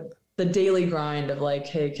motivated, but the daily grind of like,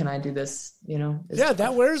 hey, can I do this? You know?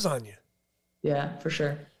 That wears on you. Yeah, for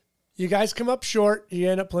sure. You guys come up short. You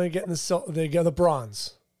end up getting the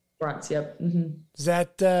bronze. Bronze, yep. Mm-hmm. Is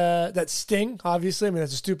that sting? Obviously, I mean,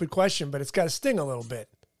 that's a stupid question, but it's got to sting a little bit.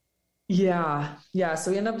 Yeah.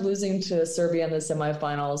 So we end up losing to Serbia in the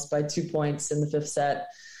semifinals by 2 points in the 5th set.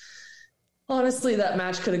 Honestly, that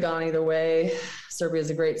match could have gone either way. Serbia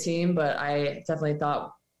is a great team, but I definitely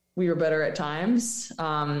thought we were better at times.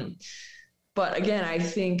 But again, I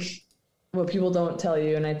think what people don't tell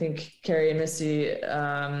you, and I think Carrie and Misty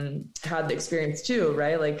had the experience too,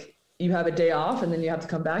 right? Like, you have a day off and then you have to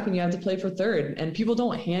come back and you have to play for third, and people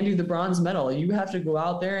don't hand you the bronze medal. You have to go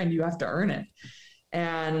out there and you have to earn it.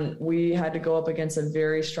 And we had to go up against a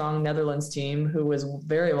very strong Netherlands team who was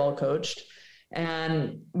very well coached,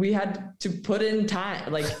 and we had to put in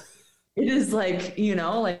time. Like, it is like, you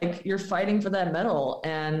know, like, you're fighting for that medal,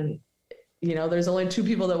 and you know, there's only 2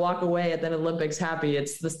 people that walk away at the Olympics happy.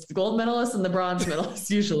 It's the gold medalist and the bronze medalist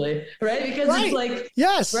usually, right? Because it's like,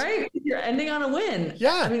 yes, right? You're ending on a win.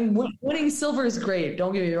 Yeah. I mean, winning silver is great.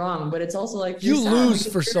 Don't get me wrong, but it's also like, you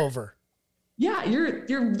lose for silver. Yeah,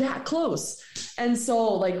 you're that close. And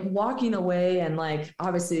so like, walking away, and like,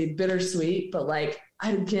 obviously bittersweet, but like,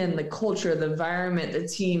 again, the culture, the environment, the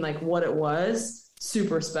team, like what it was,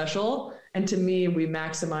 super special. And to me, we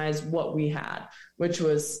maximized what we had, which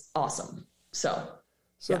was awesome.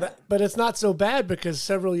 But it's not so bad, because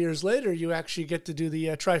several years later, you actually get to do the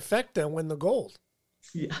trifecta and win the gold.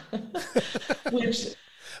 Yeah. Which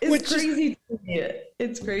is crazy to me.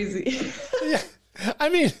 It's crazy. Yeah. I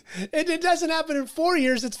mean, it doesn't happen in 4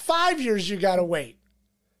 years. It's 5 years you got to wait.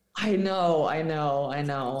 I know.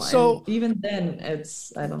 So and even then,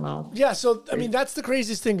 I don't know. Yeah. So, I mean, that's the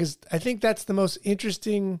craziest thing, is I think that's the most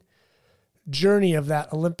interesting journey of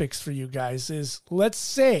that Olympics for you guys is, let's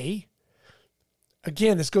say,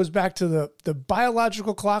 again, this goes back to the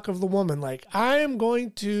biological clock of the woman. Like, I am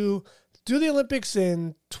going to do the Olympics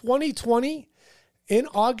in 2020, in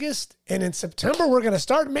August, and in September, we're going to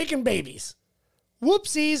start making babies.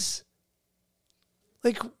 Whoopsies.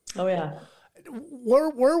 Like, oh yeah.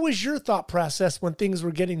 Where was your thought process when things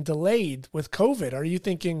were getting delayed with COVID? Are you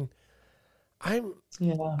thinking,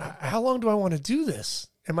 how long do I want to do this?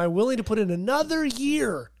 Am I willing to put in another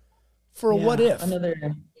year for a what if?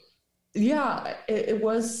 It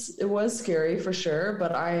was scary for sure.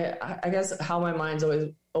 But I guess how my mind's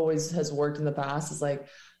always has worked in the past is like,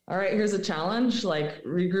 all right, here's a challenge, like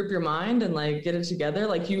regroup your mind and like get it together.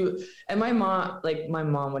 Like my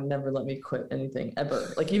mom would never let me quit anything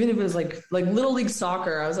ever. Like, even if it was like little league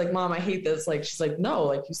soccer, I was like, Mom, I hate this. Like, she's like, no,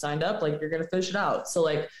 like you signed up, like you're going to finish it out. So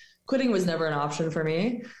like quitting was never an option for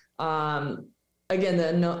me. Again,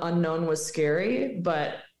 the unknown was scary,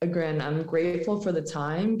 but again, I'm grateful for the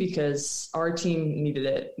time because our team needed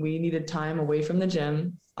it. We needed time away from the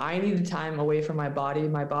gym. I needed time away from my body.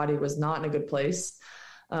 My body was not in a good place.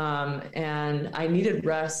 And I needed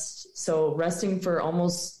rest. So resting for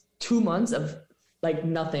almost 2 months of like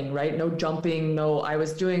nothing, right? No jumping, I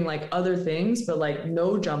was doing like other things, but like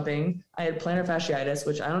no jumping. I had plantar fasciitis,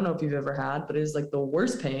 which I don't know if you've ever had, but it is like the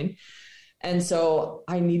worst pain. And so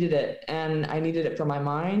I needed it, and I needed it for my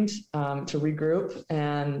mind, to regroup.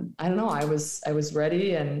 And I don't know, I was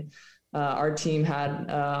ready, and, our team had,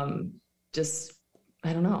 I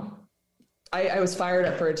don't know. I was fired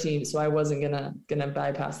up for a team, so I wasn't gonna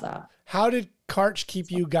bypass that. How did Karch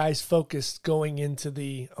keep you guys focused going into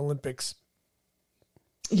the Olympics?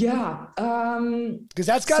 Yeah. Because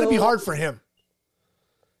that's got to be hard for him.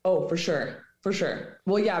 Oh, for sure. For sure.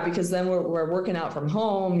 Well, yeah, because then we're working out from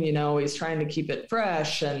home, he's trying to keep it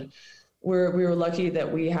fresh. And we were lucky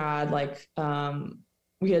that we had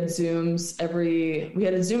we had a Zoom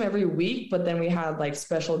every week, but then we had like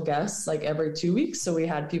special guests like every 2 weeks. So we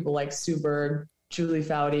had people like Sue Bird, Julie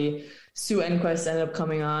Foudy, Sue Enquist ended up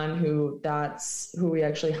coming on, that's who we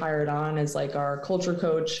actually hired on as like our culture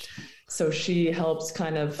coach. So she helps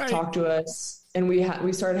kind of talk to us. And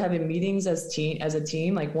we started having meetings as a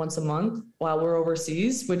team, like once a month while we're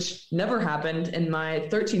overseas, which never happened in my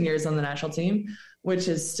 13 years on the national team, which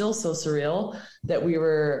is still so surreal that we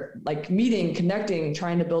were like meeting, connecting,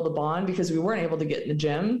 trying to build a bond because we weren't able to get in the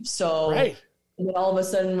gym. So And then all of a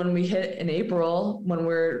sudden, when we hit in April, when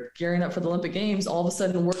we're gearing up for the Olympic Games, all of a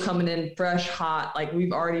sudden we're coming in fresh, hot, like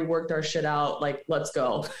we've already worked our shit out, like, let's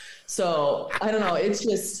go. So I don't know. It's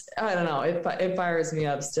just, I don't know. It fires me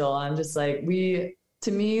up still. I'm just like,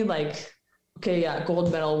 to me, like, okay, yeah,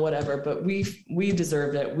 gold medal, whatever, but we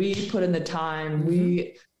deserved it. We put in the time,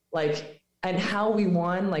 and how we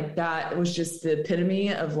won, like that was just the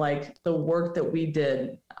epitome of like the work that we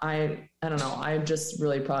did. I don't know. I'm just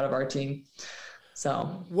really proud of our team.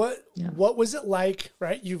 So what was it like,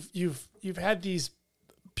 right? You've had these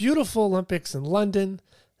beautiful Olympics in London,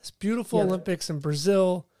 this beautiful Olympics in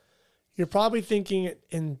Brazil. You're probably thinking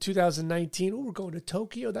in 2019, oh, we're going to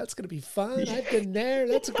Tokyo. That's going to be fun. I've been there.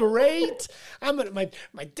 That's great.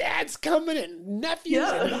 My dad's coming and nephews.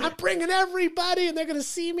 And I'm bringing everybody and they're going to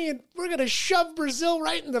see me and we're going to shove Brazil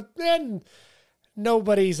right in the end.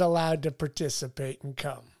 Nobody's allowed to participate and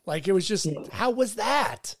come. Like it was just, how was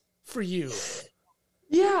that for you?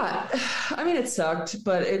 Yeah. I mean, it sucked,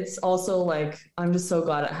 but it's also like, I'm just so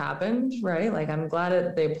glad it happened, right? Like, I'm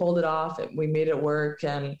glad they pulled it off. We made it work.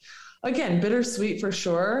 And again, bittersweet for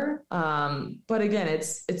sure. But again,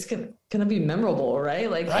 it's gonna be memorable,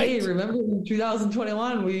 right? Like, hey, remember in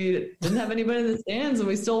 2021, we didn't have anybody in the stands and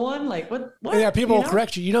we still won? Like, what? Yeah, people will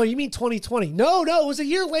correct you. You mean 2020. No, it was a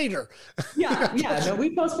year later. No,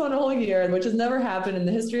 we postponed a whole year, which has never happened in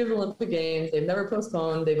the history of the Olympic Games. They've never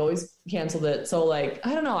postponed. They've always canceled it. So like,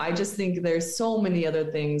 I don't know. I just think there's so many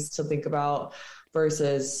other things to think about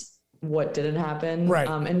versus what didn't happen. Right.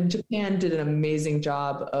 And Japan did an amazing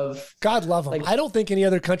job of, God love them. Like, I don't think any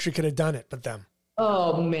other country could have done it but them.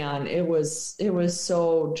 Oh man, it was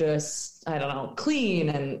so just, I don't know, clean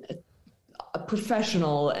and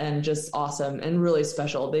professional and just awesome and really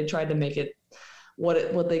special. They tried to make it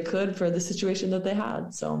what they could for the situation that they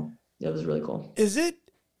had. So it was really cool. Is it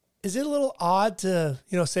a little odd to,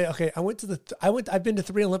 say, okay, I've been to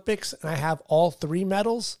 3 Olympics and I have all 3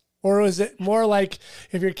 medals? Or is it more like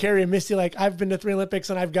if you're Carrie and Misty, like I've been to 3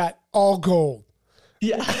 Olympics and I've got all gold?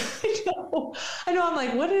 Yeah, I know. I'm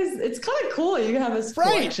like, it's kind of cool. You can have this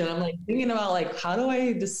collection. I'm like thinking about like, how do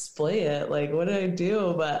I display it? Like, what do I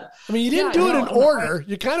do? But I mean, you didn't do it in order.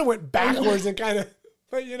 You kind of went backwards and kind of,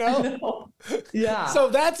 but I know. Yeah. So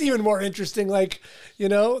that's even more interesting. Like,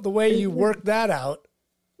 the way you work that out.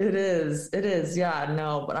 It is. Yeah,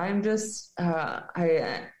 no, but I'm just,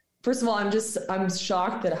 first of all, I'm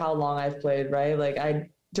shocked at how long I've played, right?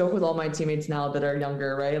 Like joke with all my teammates now that are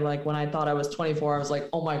younger, right? Like when I thought I was 24, I was like,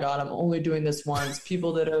 oh my God, I'm only doing this once.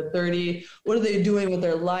 People that are 30, what are they doing with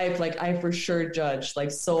their life? Like I for sure judged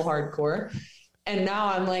like so hardcore. And now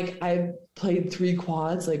I'm like, I played 3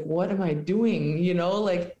 quads. Like, what am I doing? You know,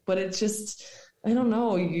 like, but it's just, I don't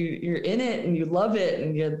know. You're in it and you love it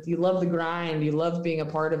and you love the grind. You love being a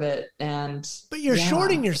part of it. But you're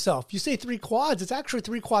shorting yourself. You say 3 quads. It's actually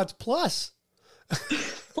 3 quads plus.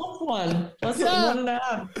 Plus 1. Plus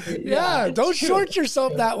 1.5. Yeah. Don't short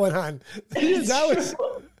yourself that one, hon. It's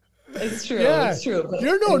true. Yeah. It's true. But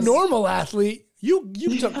you're no normal athlete. You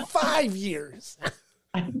took 5 years.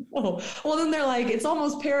 I know. Well, then they're like, it's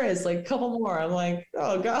almost Paris, like a couple more. I'm like,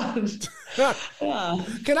 oh God. Yeah.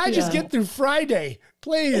 Can I just get through Friday,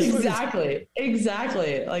 please?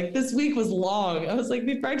 Exactly. Like this week was long. I was like,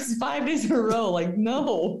 we practiced 5 days in a row. Like,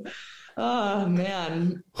 no. Oh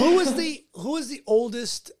man. Who was the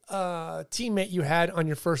oldest teammate you had on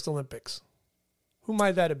your first Olympics? Who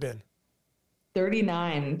might that have been?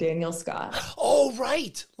 39, Danielle Scott. Oh,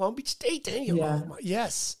 right. Long Beach State, Danielle. Yeah. Oh,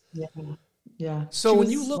 yes. Yeah. So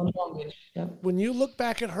when you look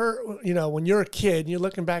back at her, you know, when you're a kid and you're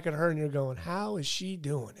looking back at her and you're going, how is she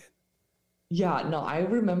doing it? Yeah, no, I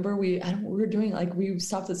remember we were doing like, we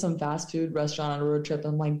stopped at some fast food restaurant on a road trip. And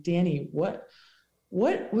I'm like, Danny, what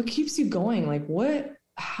keeps you going? Like,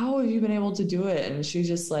 how have you been able to do it? And she's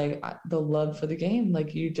just like, the love for the game.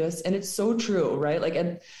 Like and it's so true, right? Like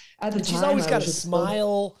at the time, she's always got a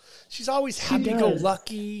smile. She's always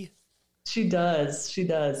happy-go-lucky. She does.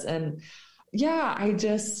 And yeah,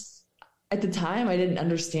 at the time I didn't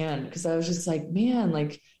understand because I was just like, man,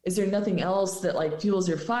 like, is there nothing else that like fuels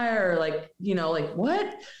your fire? Like, you know, like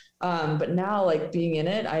what? But now like being in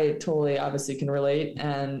it, I totally obviously can relate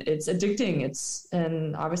and it's addicting.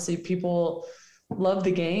 And obviously people love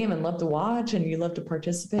the game and love to watch and you love to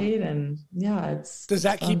participate. And yeah, does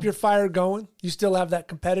that keep your fire going? You still have that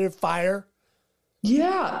competitive fire?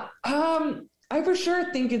 Yeah. I for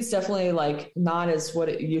sure think it's definitely like not as what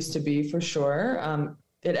it used to be for sure.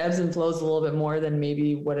 It ebbs and flows a little bit more than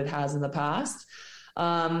maybe what it has in the past.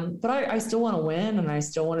 But I still want to win and I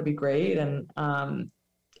still want to be great. And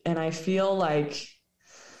I feel like,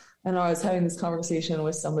 I know I was having this conversation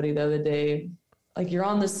with somebody the other day, like you're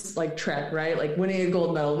on this like trek, right? Like winning a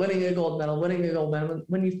gold medal.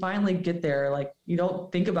 When you finally get there, like you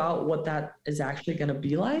don't think about what that is actually going to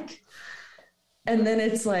be like. And then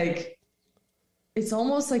it's like, it's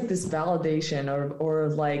almost like this validation or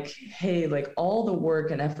like, hey, like all the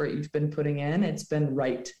work and effort you've been putting in, it's been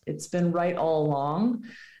right. It's been right all along.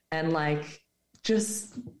 And like,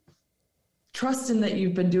 just trusting that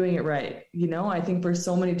you've been doing it right. You know, I think for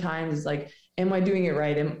so many times, like, am I doing it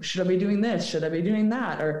right? Should I be doing this? Should I be doing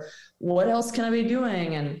that? Or what else can I be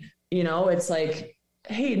doing? And, you know, it's like,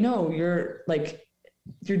 hey, no, you're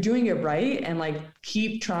doing it right. And like,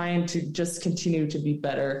 keep trying to just continue to be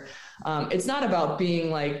better. It's not about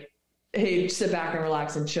being like, hey, sit back and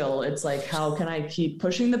relax and chill. It's like, how can I keep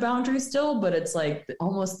pushing the boundaries still? But it's like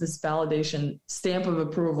almost this validation stamp of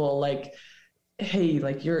approval, like, hey,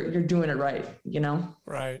 like you're doing it right, you know?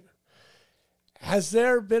 Right. Has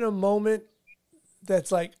there been a moment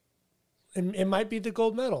that's like, it might be the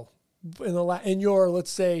gold medal in your, let's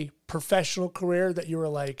say, professional career that you were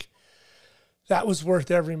like, that was worth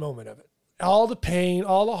every moment of it. All the pain,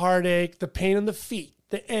 all the heartache, the pain in the feet,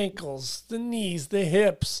 the ankles, the knees, the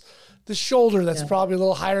hips, the shoulder that's probably a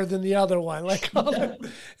little higher than the other one. Like,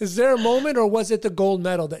 is there a moment or was it the gold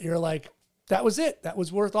medal that you're like, that was it? That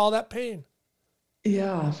was worth all that pain?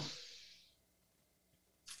 Yeah.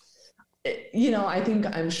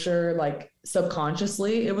 I'm sure like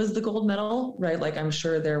subconsciously it was the gold medal, right? Like I'm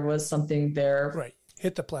sure there was something there. Right.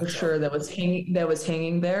 Hit the plateau. For sure that was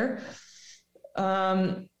hanging there.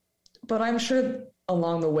 But I'm sure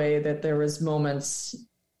along the way that there was moments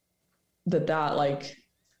that like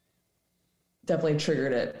definitely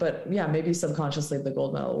triggered it. But yeah, maybe subconsciously the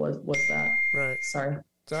gold medal was that. Right. Sorry.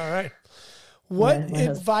 It's all right. What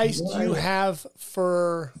advice do you have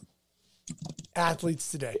for athletes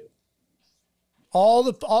today?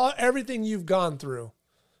 Everything you've gone through,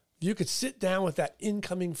 if you could sit down with that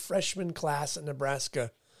incoming freshman class at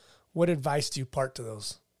Nebraska, what advice do you impart to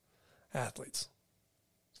those athletes?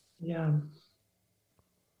 Yeah.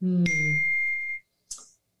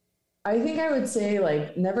 I think I would say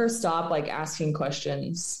like never stop like asking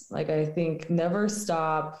questions. Like I think never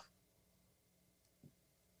stop.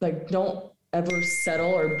 Like don't ever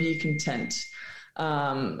settle or be content.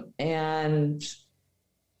 And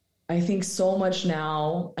I think so much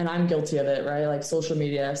now, and I'm guilty of it, right? Like social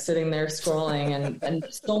media, sitting there scrolling and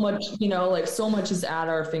so much, you know, like so much is at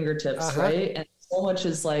our fingertips, right? And so much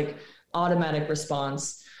is like automatic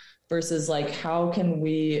response versus like, how can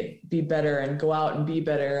we be better and go out and be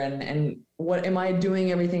better? And what am I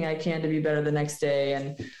doing everything I can to be better the next day?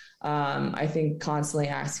 And I think constantly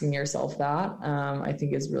asking yourself that, I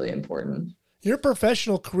think is really important. Your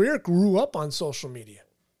professional career grew up on social media.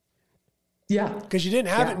 Yeah. Because you didn't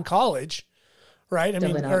have it in college, right? I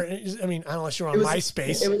mean, unless you're on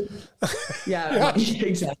MySpace. Yeah,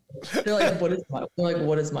 exactly. They're like, what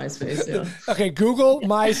is MySpace? Yeah. Okay, Google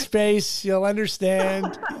MySpace. You'll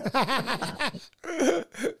understand.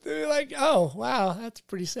 They're like, oh, wow, that's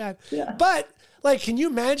pretty sad. Yeah. But like, can you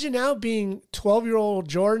imagine now being 12-year-old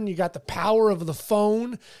Jordan? You got the power of the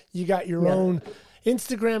phone. You got your own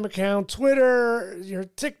Instagram account, Twitter, you're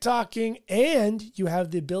TikToking, and you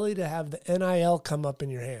have the ability to have the NIL come up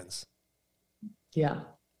in your hands. Yeah,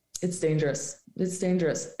 it's dangerous. It's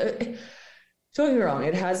dangerous. Don't get me wrong.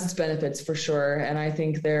 It has its benefits for sure. And I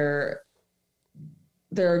think there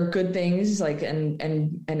are good things like,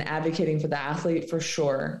 and advocating for the athlete for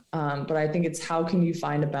sure. But I think it's, how can you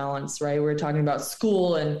find a balance, right? We're talking about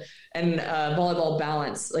school and volleyball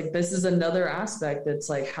balance. Like, this is another aspect that's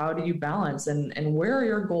like, how do you balance and where are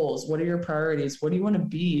your goals? What are your priorities? What do you want to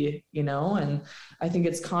be, And I think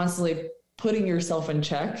it's constantly putting yourself in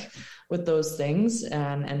check with those things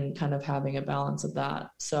and kind of having a balance of that.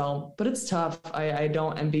 So, but it's tough. I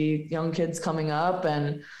don't envy young kids coming up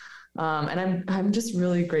and I'm just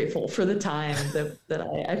really grateful for the time that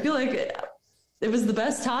I feel like it was the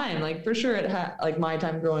best time. Like, for sure it had, like, my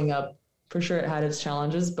time growing up, for sure it had its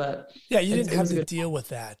challenges, but yeah, you didn't have to deal with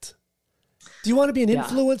that. Do you want to be an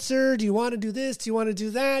influencer? Do you want to do this? Do you want to do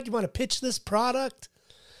that? Do you want to pitch this product?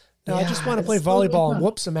 No, I just want to play volleyball and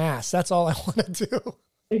whoop some ass. That's all I want to do.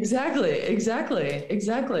 Exactly. Yeah,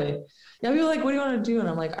 people are like, what do you want to do? And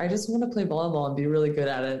I'm like, I just want to play volleyball and be really good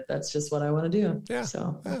at it. That's just what I want to do. Yeah.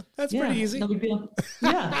 So that's pretty easy. No big deal.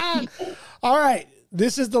 Yeah. All right.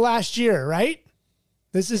 This is the last year, right?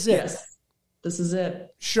 This is it. Yes. This is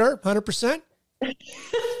it. Sure. 100%.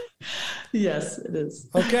 Yes, it is.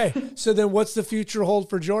 Okay. So then what's the future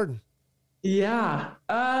hold for Jordan? Yeah.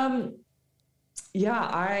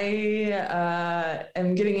 I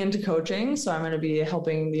am getting into coaching, so I'm going to be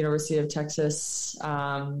helping the University of Texas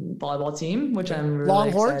volleyball team, which I'm really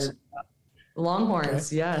excited about. Longhorns,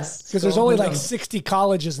 okay. Yes. Because there's only like 60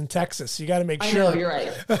 colleges in Texas. You got to make sure. I know, you're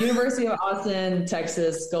right. University of Austin,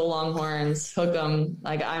 Texas, go Longhorns, hook them.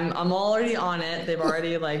 Like, I'm already on it. They've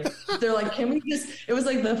already they're like, can we just, it was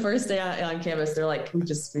like the first day on campus. They're like, we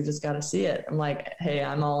just got to see it. I'm like, hey,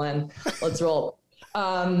 I'm all in. Let's roll.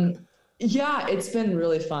 Yeah, it's been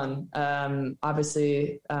really fun.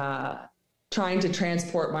 Obviously, trying to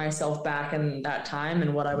transport myself back in that time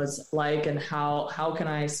and what I was like, and how can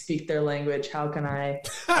I speak their language? How can I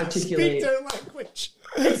articulate speak their language?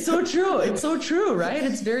 It's so true. It's so true, right?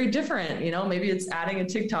 It's very different. Maybe it's adding a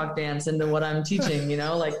TikTok dance into what I'm teaching,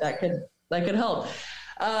 like that could help.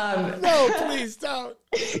 No, please don't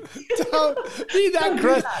be that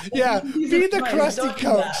crusty. Yeah, be the crusty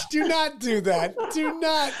coach. Do not do that. Do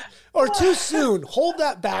not, or too soon. Hold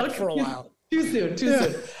that back for a while. Too soon.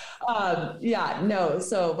 But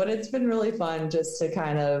it's been really fun just to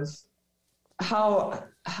kind of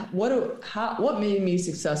what made me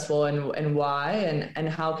successful and why, and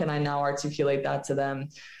how can I now articulate that to them.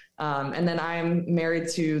 And then I'm married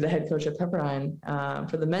to the head coach at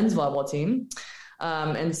Pepperdine for the men's volleyball team.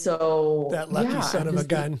 And so that lucky son of a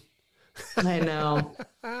gun. I know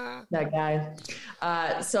that guy.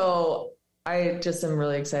 So I just am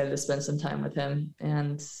really excited to spend some time with him.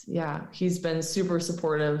 And yeah, he's been super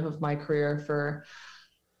supportive of my career for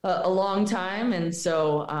a long time. And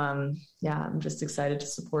so, I'm just excited to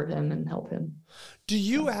support him and help him. Do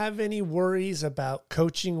you have any worries about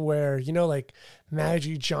coaching where, like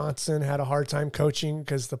Magic Johnson had a hard time coaching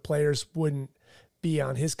because the players wouldn't be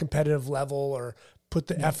on his competitive level or put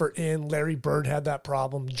the effort in? Larry Bird had that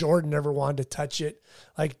problem. Jordan never wanted to touch it.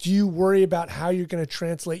 Like, do you worry about how you're going to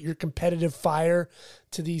translate your competitive fire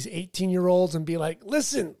to these 18-year-olds and be like,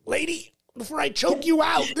 listen, lady, before I choke you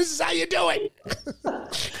out, this is how you do it?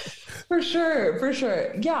 For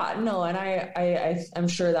sure. Yeah, no. And I'm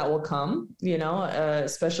sure that will come,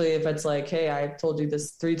 especially if it's like, hey, I told you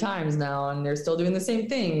this 3 times now and they're still doing the same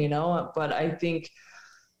thing, but I think,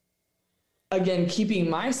 again, keeping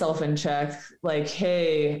myself in check, like,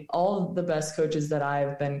 hey, all of the best coaches that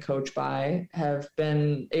I've been coached by have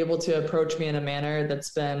been able to approach me in a manner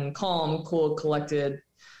that's been calm, cool, collected,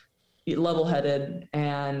 level-headed,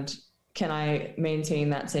 and can I maintain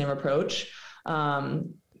that same approach?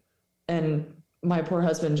 And my poor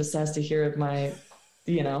husband just has to hear my,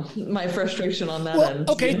 my frustration on that end.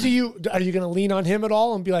 Okay, are you going to lean on him at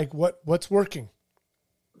all and be like, what's working?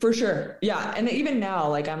 For sure. Yeah. And even now,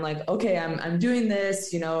 like, I'm like, okay, I'm doing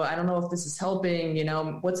this, I don't know if this is helping,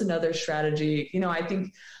 what's another strategy? I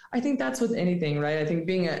think that's with anything, right? I think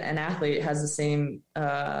being an athlete has the same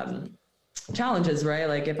challenges, right?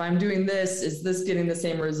 Like if I'm doing this, is this getting the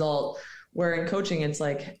same result? Where in coaching, it's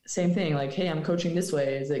like same thing, like, hey, I'm coaching this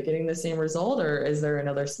way. Is it getting the same result, or is there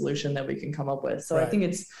another solution that we can come up with? So right. I think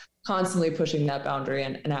it's constantly pushing that boundary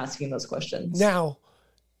and asking those questions. Now,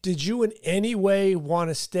 did you in any way want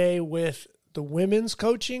to stay with the women's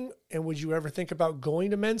coaching? And would you ever think about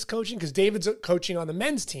going to men's coaching? Because David's coaching on the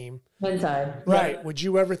men's team. Men's side. Right. Yeah. Would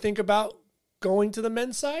you ever think about going to the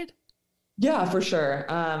men's side? Yeah, for sure.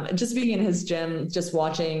 Just being in his gym, just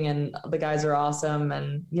watching, and the guys are awesome.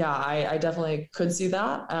 And yeah, I definitely could see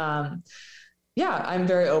that. Yeah, I'm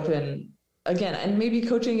very open again. And maybe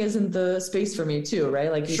coaching isn't the space for me too,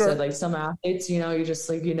 right? Like you said, like some athletes, you just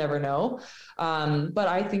like, you never know. But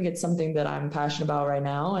I think it's something that I'm passionate about right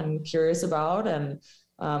now and curious about, and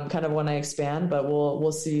kind of want to expand, but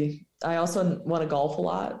we'll see. I also want to golf a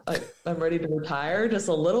lot. I'm ready to retire just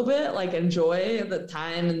a little bit, like enjoy the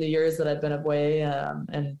time and the years that I've been away,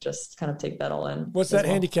 and just kind of take that all in. What's that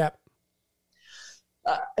handicap?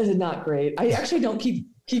 Not great. I actually don't keep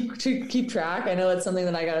track. I know it's something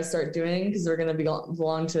that I got to start doing because we're going to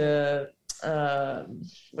belong to,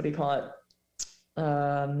 what do you call it?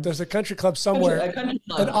 There's a country club somewhere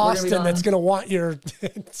in Austin that's going to want your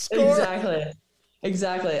score.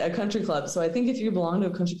 Exactly. A country club. So I think if you belong to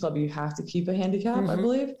a country club, you have to keep a handicap, I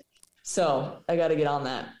believe. So I got to get on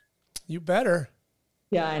that. You better.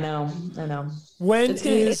 Yeah, I know.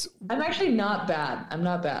 I'm actually not bad. I'm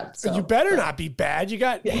not bad. So you better not be bad. You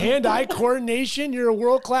got hand-eye coordination. You're a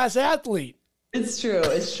world-class athlete. It's true.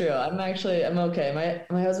 I'm okay.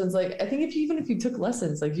 My husband's like, I think even if you took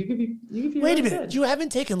lessons, like you could be Wait a minute. Good. You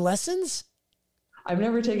haven't taken lessons? I've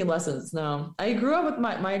never taken lessons. No, I grew up with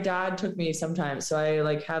my dad took me sometimes. So I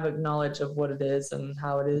like have a knowledge of what it is and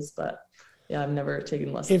how it is, but yeah, I've never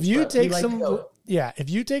taken lessons. If you take if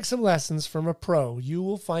you take some lessons from a pro, you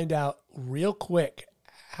will find out real quick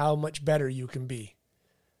how much better you can be.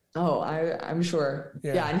 Oh, I'm sure.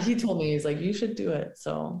 Yeah. And he told me, he's like, you should do it.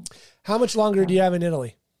 So how much longer do you have in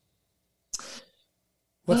Italy?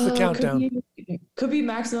 What's the countdown? Could be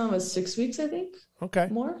maximum of 6 weeks, I think. Okay.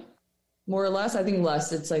 More or less. I think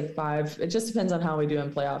less. It's like 5. It just depends on how we do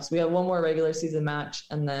in playoffs. We have one more regular season match,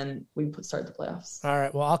 and then we start the playoffs. All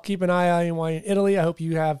right. Well, I'll keep an eye on you while you're in Italy. I hope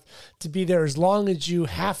you have to be there as long as you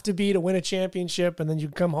have to be to win a championship, and then you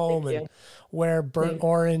come home and wear burnt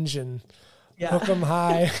orange and hook 'em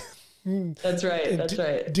high. That's right. That's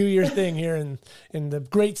right. Do your thing here in the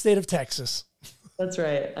great state of Texas. That's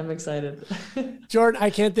right. I'm excited. Jordan,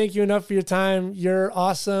 I can't thank you enough for your time. You're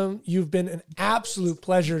awesome. You've been an absolute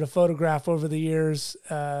pleasure to photograph over the years.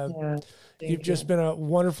 You've just been a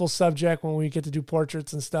wonderful subject when we get to do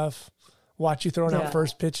portraits and stuff. Watch you throwing out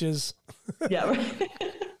first pitches.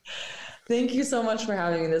 Thank you so much for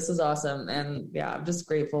having me. This was awesome. And I'm just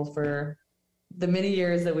grateful for the many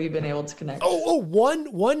years that we've been able to connect.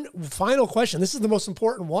 One final question. This is the most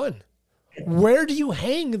important one. Where do you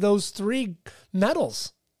hang those 3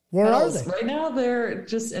 medals? Where are they? Right now, they're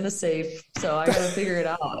just in a safe, so I got to figure it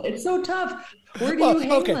out. It's so tough. Where do you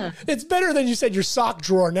hang them? It's better than you said your sock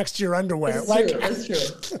drawer next to your underwear. That's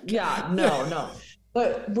true. Yeah, no.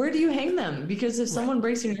 But where do you hang them? Because if someone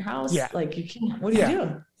breaks in your house, like you can't. What do you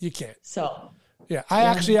do? You can't. So. Yeah, I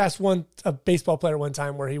actually asked a baseball player one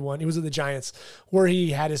time where he won. He was at the Giants, where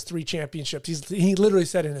he had his 3 championships. He literally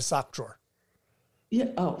said in his sock drawer. Yeah.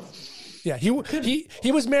 Oh. Yeah, he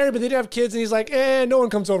was married, but they didn't have kids, and he's like, no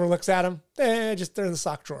one comes over and looks at him. Just they're in the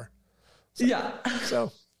sock drawer. So,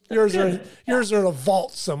 So yours are in a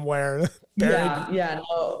vault somewhere. Buried.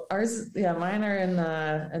 No, ours. Mine are in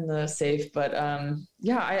the safe, but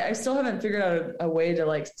I still haven't figured out a way to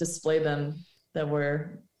like display them that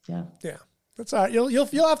were. Yeah. That's all right.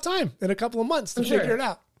 You'll have time in a couple of months to figure it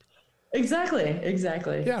out. Exactly.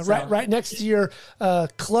 Yeah, right next to your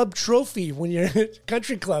club trophy when you're at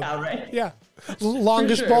country club. Yeah, right. Yeah,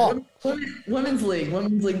 longest ball. Women's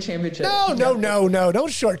league championship. No. Don't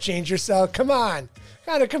shortchange yourself. Come on, what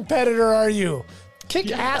kind of competitor are you?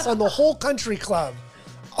 Kick ass on the whole country club.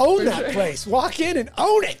 Own that place. Walk in and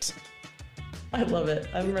own it. I love it.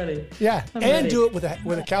 I'm ready. Yeah, ready. Do it with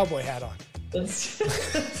a cowboy hat on. That's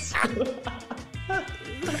true.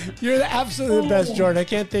 You're the absolute best, Jordan. I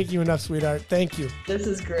can't thank you enough, sweetheart. Thank you. This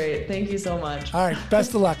is great. Thank you so much. All right.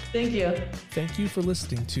 Best of luck. Thank you. Thank you for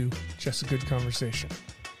listening to Just a Good Conversation.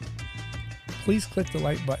 Please click the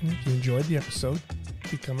like button if you enjoyed the episode.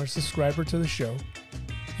 Become a subscriber to the show.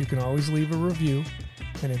 You can always leave a review.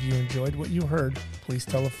 And if you enjoyed what you heard, please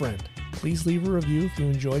tell a friend. Please leave a review if you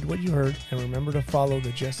enjoyed what you heard, and remember to follow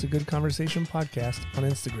the Just a Good Conversation podcast on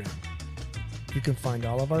Instagram. You can find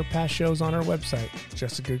all of our past shows on our website,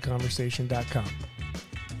 justagoodconversation.com.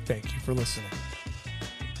 Thank you for listening.